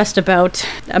super stressed about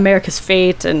America's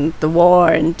fate and the war,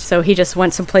 and so he just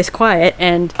went someplace quiet,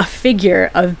 and a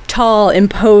figure, a tall,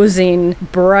 imposing,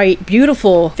 bright,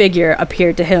 beautiful figure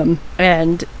appeared to him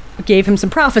and gave him some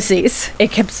prophecies.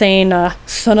 It kept saying,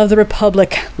 son of the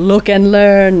Republic, look and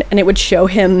learn, and it would show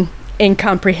him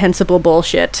incomprehensible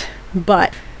bullshit.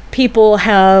 But people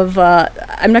have,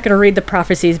 I'm not going to read the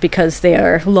prophecies because they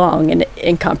are long and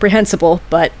incomprehensible,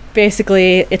 but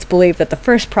basically it's believed that the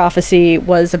first prophecy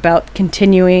was about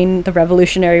continuing the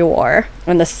Revolutionary War,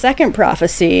 and the second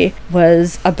prophecy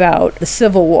was about the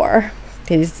Civil War.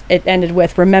 It ended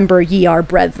with, remember ye our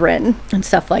brethren, and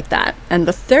stuff like that. And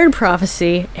the third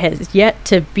prophecy has yet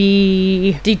to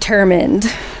be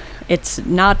determined. It's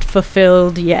not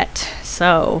fulfilled yet.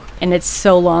 So, and it's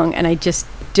so long, and I just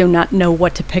do not know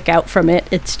what to pick out from it.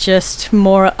 It's just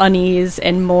more unease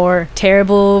and more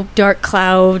terrible dark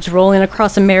clouds rolling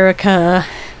across America.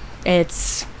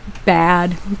 It's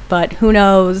bad, but who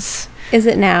knows? Is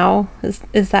it now? Is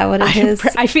that what it is?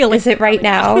 I feel like is it right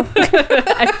now?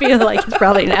 I feel like it's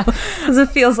probably now. Because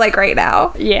it feels like right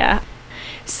now. Yeah.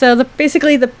 So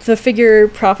basically the figure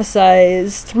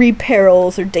prophesies 3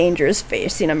 perils or dangers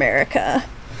facing America.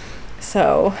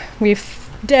 So we've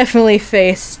definitely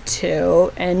faced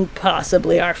 2 and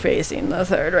possibly are facing the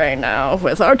 3rd right now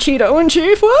with our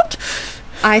Cheeto-in-Chief. What?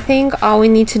 I think all we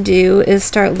need to do is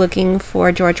start looking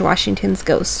for George Washington's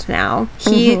ghost now.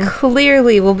 He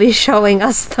clearly will be showing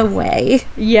us the way.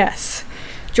 Yes.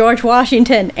 George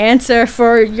Washington, answer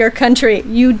for your country.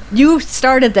 You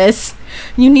started this.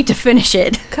 You need to finish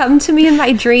it. Come to me in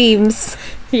my dreams.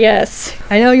 Yes.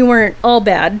 I know you weren't all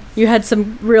bad. You had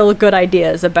some real good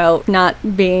ideas about not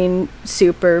being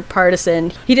super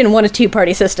partisan. He didn't want a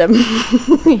 2-party system.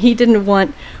 He didn't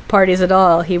want parties at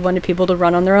all. He wanted people to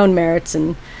run on their own merits.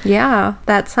 And yeah,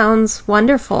 that sounds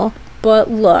wonderful. But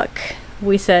look,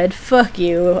 we said fuck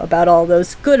you about all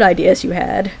those good ideas you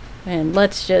had, and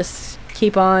let's just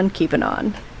keep on keeping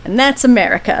on. And that's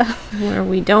America. Where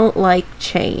we don't like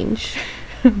change.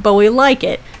 But we like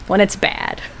it when it's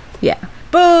bad. Yeah.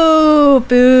 Boo!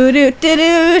 Boo! Doo!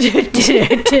 Doo! Doo!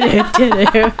 Doo!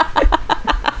 Doo!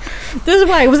 This is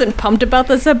why I wasn't pumped about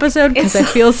this episode, because I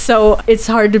feel so it's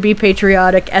hard to be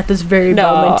patriotic at this very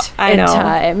moment in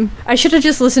time. I should have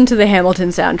just listened to the Hamilton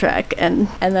soundtrack, and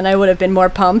then I would have been more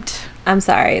pumped. I'm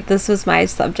sorry, this was my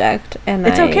subject, and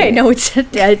it's okay. No, it's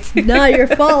not your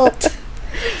fault.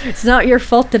 It's not your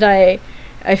fault that I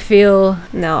feel.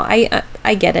 No,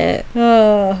 I get it.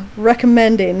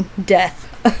 Recommending death.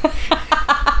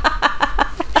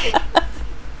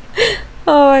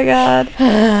 Oh my god.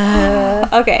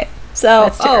 Okay.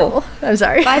 So, I'm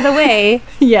sorry. By the way,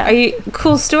 yeah. Are you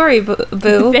cool story, boo?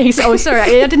 Thanks. Oh, sorry.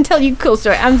 I didn't tell you cool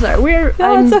story. I'm sorry.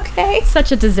 It's okay.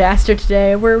 Such a disaster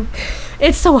today.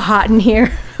 It's so hot in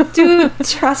here. Dude,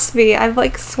 trust me. I'm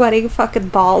like sweating fucking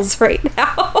balls right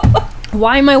now.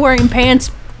 Why am I wearing pants?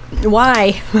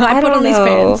 Why? I put on these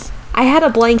pants. I had a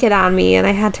blanket on me and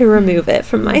I had to remove it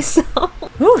from myself.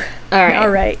 Whew. All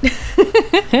right.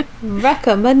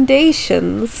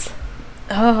 Recommendations.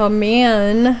 Oh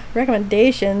man,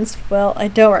 recommendations. Well, I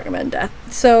don't recommend death.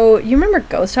 So you remember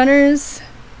Ghost Hunters?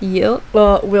 Yep.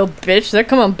 Well, bitch, they're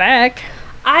coming back.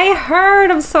 I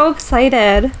heard. I'm so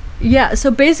excited. Yeah,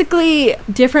 so basically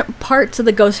different parts of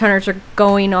the Ghost Hunters are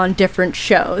going on different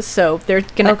shows. So they're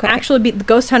gonna actually be, the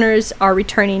Ghost Hunters are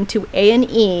returning to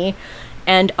A&E,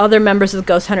 and other members of the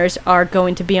Ghost Hunters are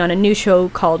going to be on a new show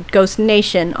called Ghost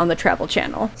Nation on the Travel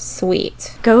Channel.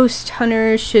 Sweet. Ghost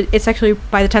Hunters it's actually,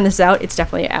 by the time this is out, it's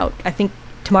definitely out. I think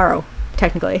tomorrow,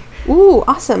 technically. Ooh,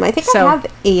 awesome. I think I have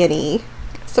A&E.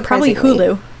 Probably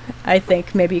Hulu. I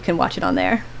think maybe you can watch it on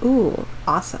there. Ooh,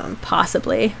 awesome.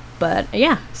 Possibly. But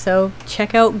yeah, so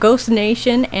check out Ghost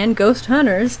Nation and Ghost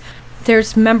Hunters.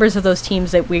 There's members of those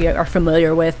teams that we are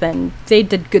familiar with, and they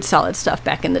did good solid stuff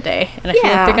back in the day. And I feel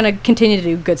like they're going to continue to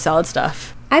do good solid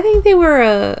stuff. I think they were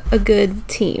a good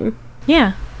team.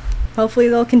 Yeah. Hopefully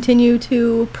they'll continue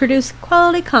to produce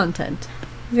quality content.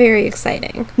 Very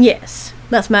exciting. Yes.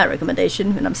 That's my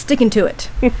recommendation, and I'm sticking to it.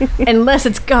 Unless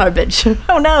it's garbage.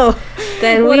 Oh no.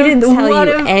 Then we didn't tell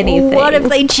you anything. What if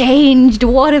they changed?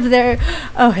 What if they're...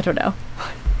 Oh, I don't know.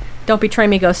 Don't betray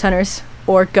me, Ghost Hunters.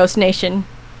 Or Ghost Nation.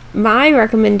 My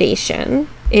recommendation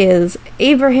is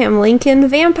Abraham Lincoln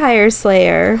Vampire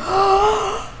Slayer.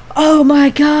 Oh my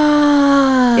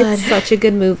god! It's such a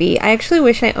good movie. I actually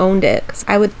wish I owned it because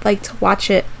I would like to watch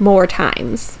it more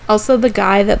times. Also, the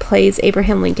guy that plays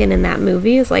Abraham Lincoln in that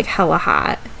movie is like hella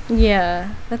hot.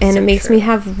 Yeah. That's and so it makes true. me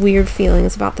have weird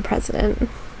feelings about the president.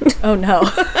 Oh no.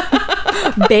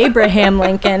 Babraham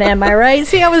Lincoln, am I right?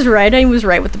 See, I was right. I was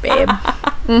right with the babe.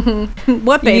 Mm-hmm.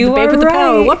 What babe? You The babe are with the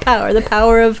power. right. What power? The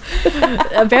power of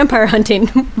vampire hunting.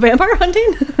 Vampire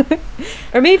hunting?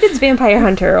 Or maybe it's Vampire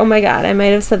Hunter. Oh my god, I might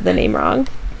have said the name wrong.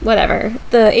 Whatever.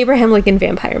 The Abraham Lincoln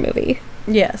vampire movie.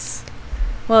 Yes.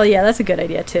 Well, yeah, that's a good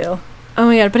idea too. Oh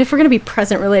my god, but if we're going to be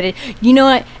present related, you know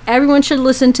what? Everyone should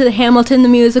listen to the Hamilton the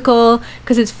musical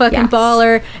because it's fucking Yes.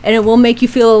 baller and it will make you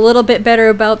feel a little bit better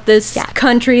about this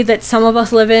country that some of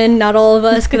us live in, not all of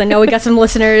us, because I know we got some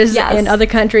listeners Yes. in other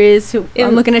countries.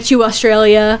 I'm looking at you,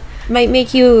 Australia. Might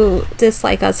make you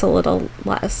dislike us a little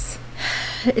less.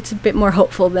 It's a bit more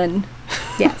hopeful than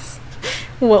Yes.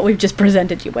 what we've just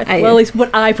presented you with. Well, at least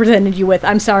what I presented you with.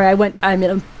 I'm sorry, I'm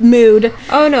in a mood.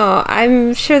 Oh no,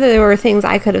 I'm sure that there were things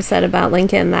I could have said about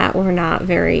Lincoln that were not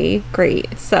very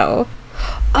great. So,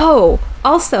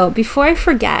 also, before I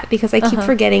forget, because I keep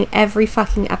forgetting every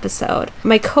fucking episode,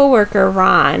 my coworker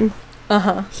Ron,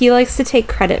 he likes to take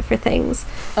credit for things,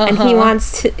 and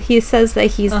he says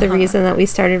that he's the reason that we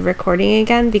started recording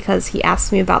again because he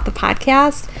asked me about the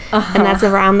podcast, and that's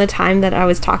around the time that I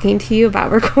was talking to you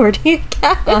about recording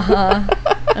again.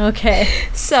 Okay.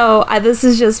 So this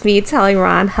is just me telling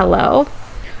Ron hello.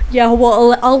 Yeah,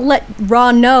 well, I'll let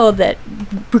Ron know that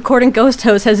recording Ghost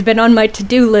Hos has been on my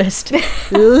to-do list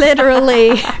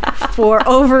literally for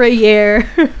over a year.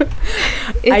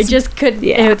 I just could.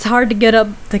 It's hard to get up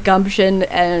the gumption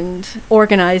and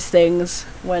organize things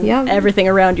when everything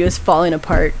around you is falling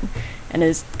apart and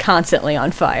is constantly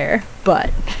on fire.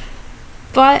 But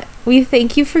we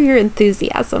thank you for your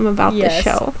enthusiasm about the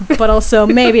show. But also,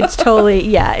 maybe it's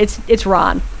totally, it's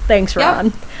Ron. Thanks, Ron.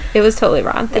 Yep. It was totally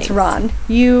Ron. Thanks. It's Ron.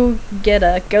 You get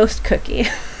a ghost cookie.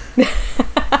 You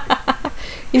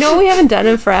know what we haven't done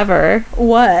in forever?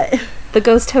 What? The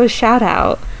Ghost Hos shout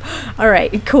out. All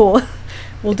right, cool.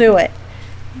 We'll do it.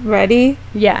 Ready?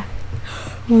 Yeah.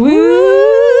 Woo!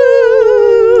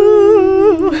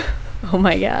 Oh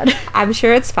my god. I'm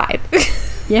sure it's fine.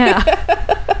 Yeah.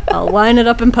 I'll line it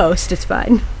up in post. It's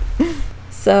fine.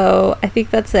 So I think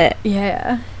that's it.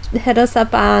 Yeah. Hit us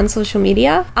up on social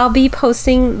media. I'll be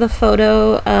posting the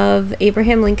photo of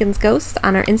Abraham Lincoln's ghost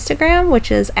on our Instagram, which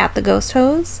is at the Ghost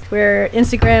Hos. We're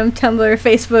Instagram, Tumblr,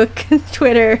 Facebook,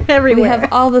 Twitter, everywhere. We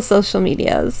have all the social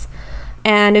medias.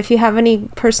 And if you have any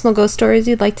personal ghost stories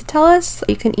you'd like to tell us,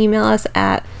 you can email us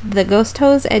at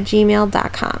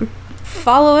theghosthos@gmail.com.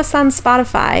 Follow us on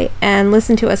Spotify and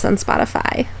listen to us on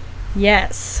Spotify.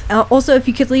 Yes. Also, if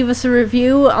you could leave us a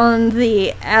review on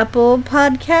the Apple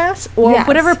Podcast or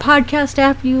whatever podcast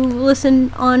app you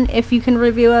listen on, if you can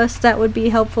review us, that would be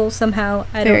helpful somehow.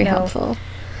 I don't know. Very helpful.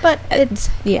 But it's,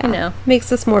 you know.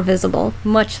 Makes us more visible.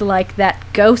 Much like that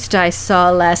ghost I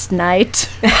saw last night.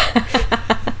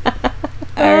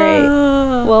 All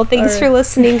right. Well, thanks for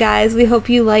listening, guys. We hope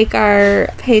you like our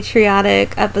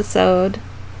patriotic episode.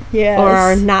 Yes. Or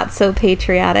our not so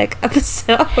patriotic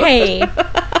episode. Hey.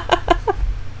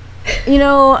 You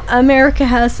know, America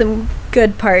has some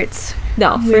good parts.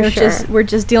 No, for sure. We're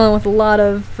just dealing with a lot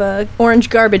of orange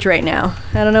garbage right now.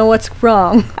 I don't know what's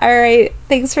wrong. All right.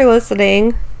 Thanks for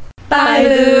listening. Bye,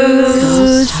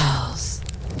 boos.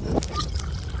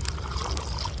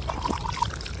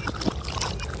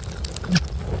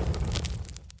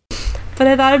 But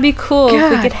I thought it'd be cool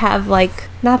if we could have, like,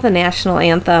 not the national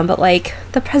anthem, but, like,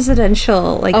 the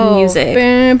presidential, like, music.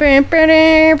 Yes.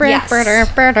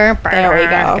 There we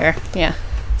go. Yeah.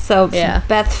 So,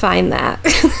 Beth, find that.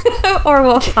 Or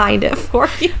we'll find it for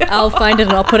you. I'll find it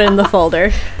and I'll put it in the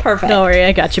folder. Perfect. Don't worry,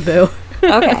 I got you, boo.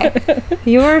 Okay.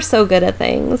 You are so good at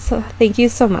things. So thank you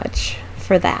so much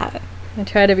for that. I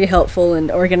try to be helpful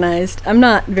and organized. I'm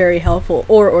not very helpful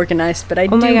or organized, but I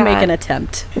do make an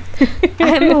attempt.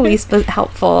 I am the least but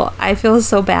helpful. I feel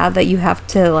so bad that you have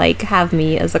to, like, have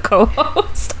me as a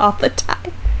co-host all the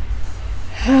time.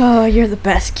 Oh, you're the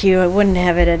best, Q. I wouldn't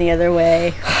have it any other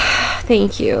way.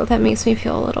 Thank you. That makes me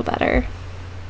feel a little better.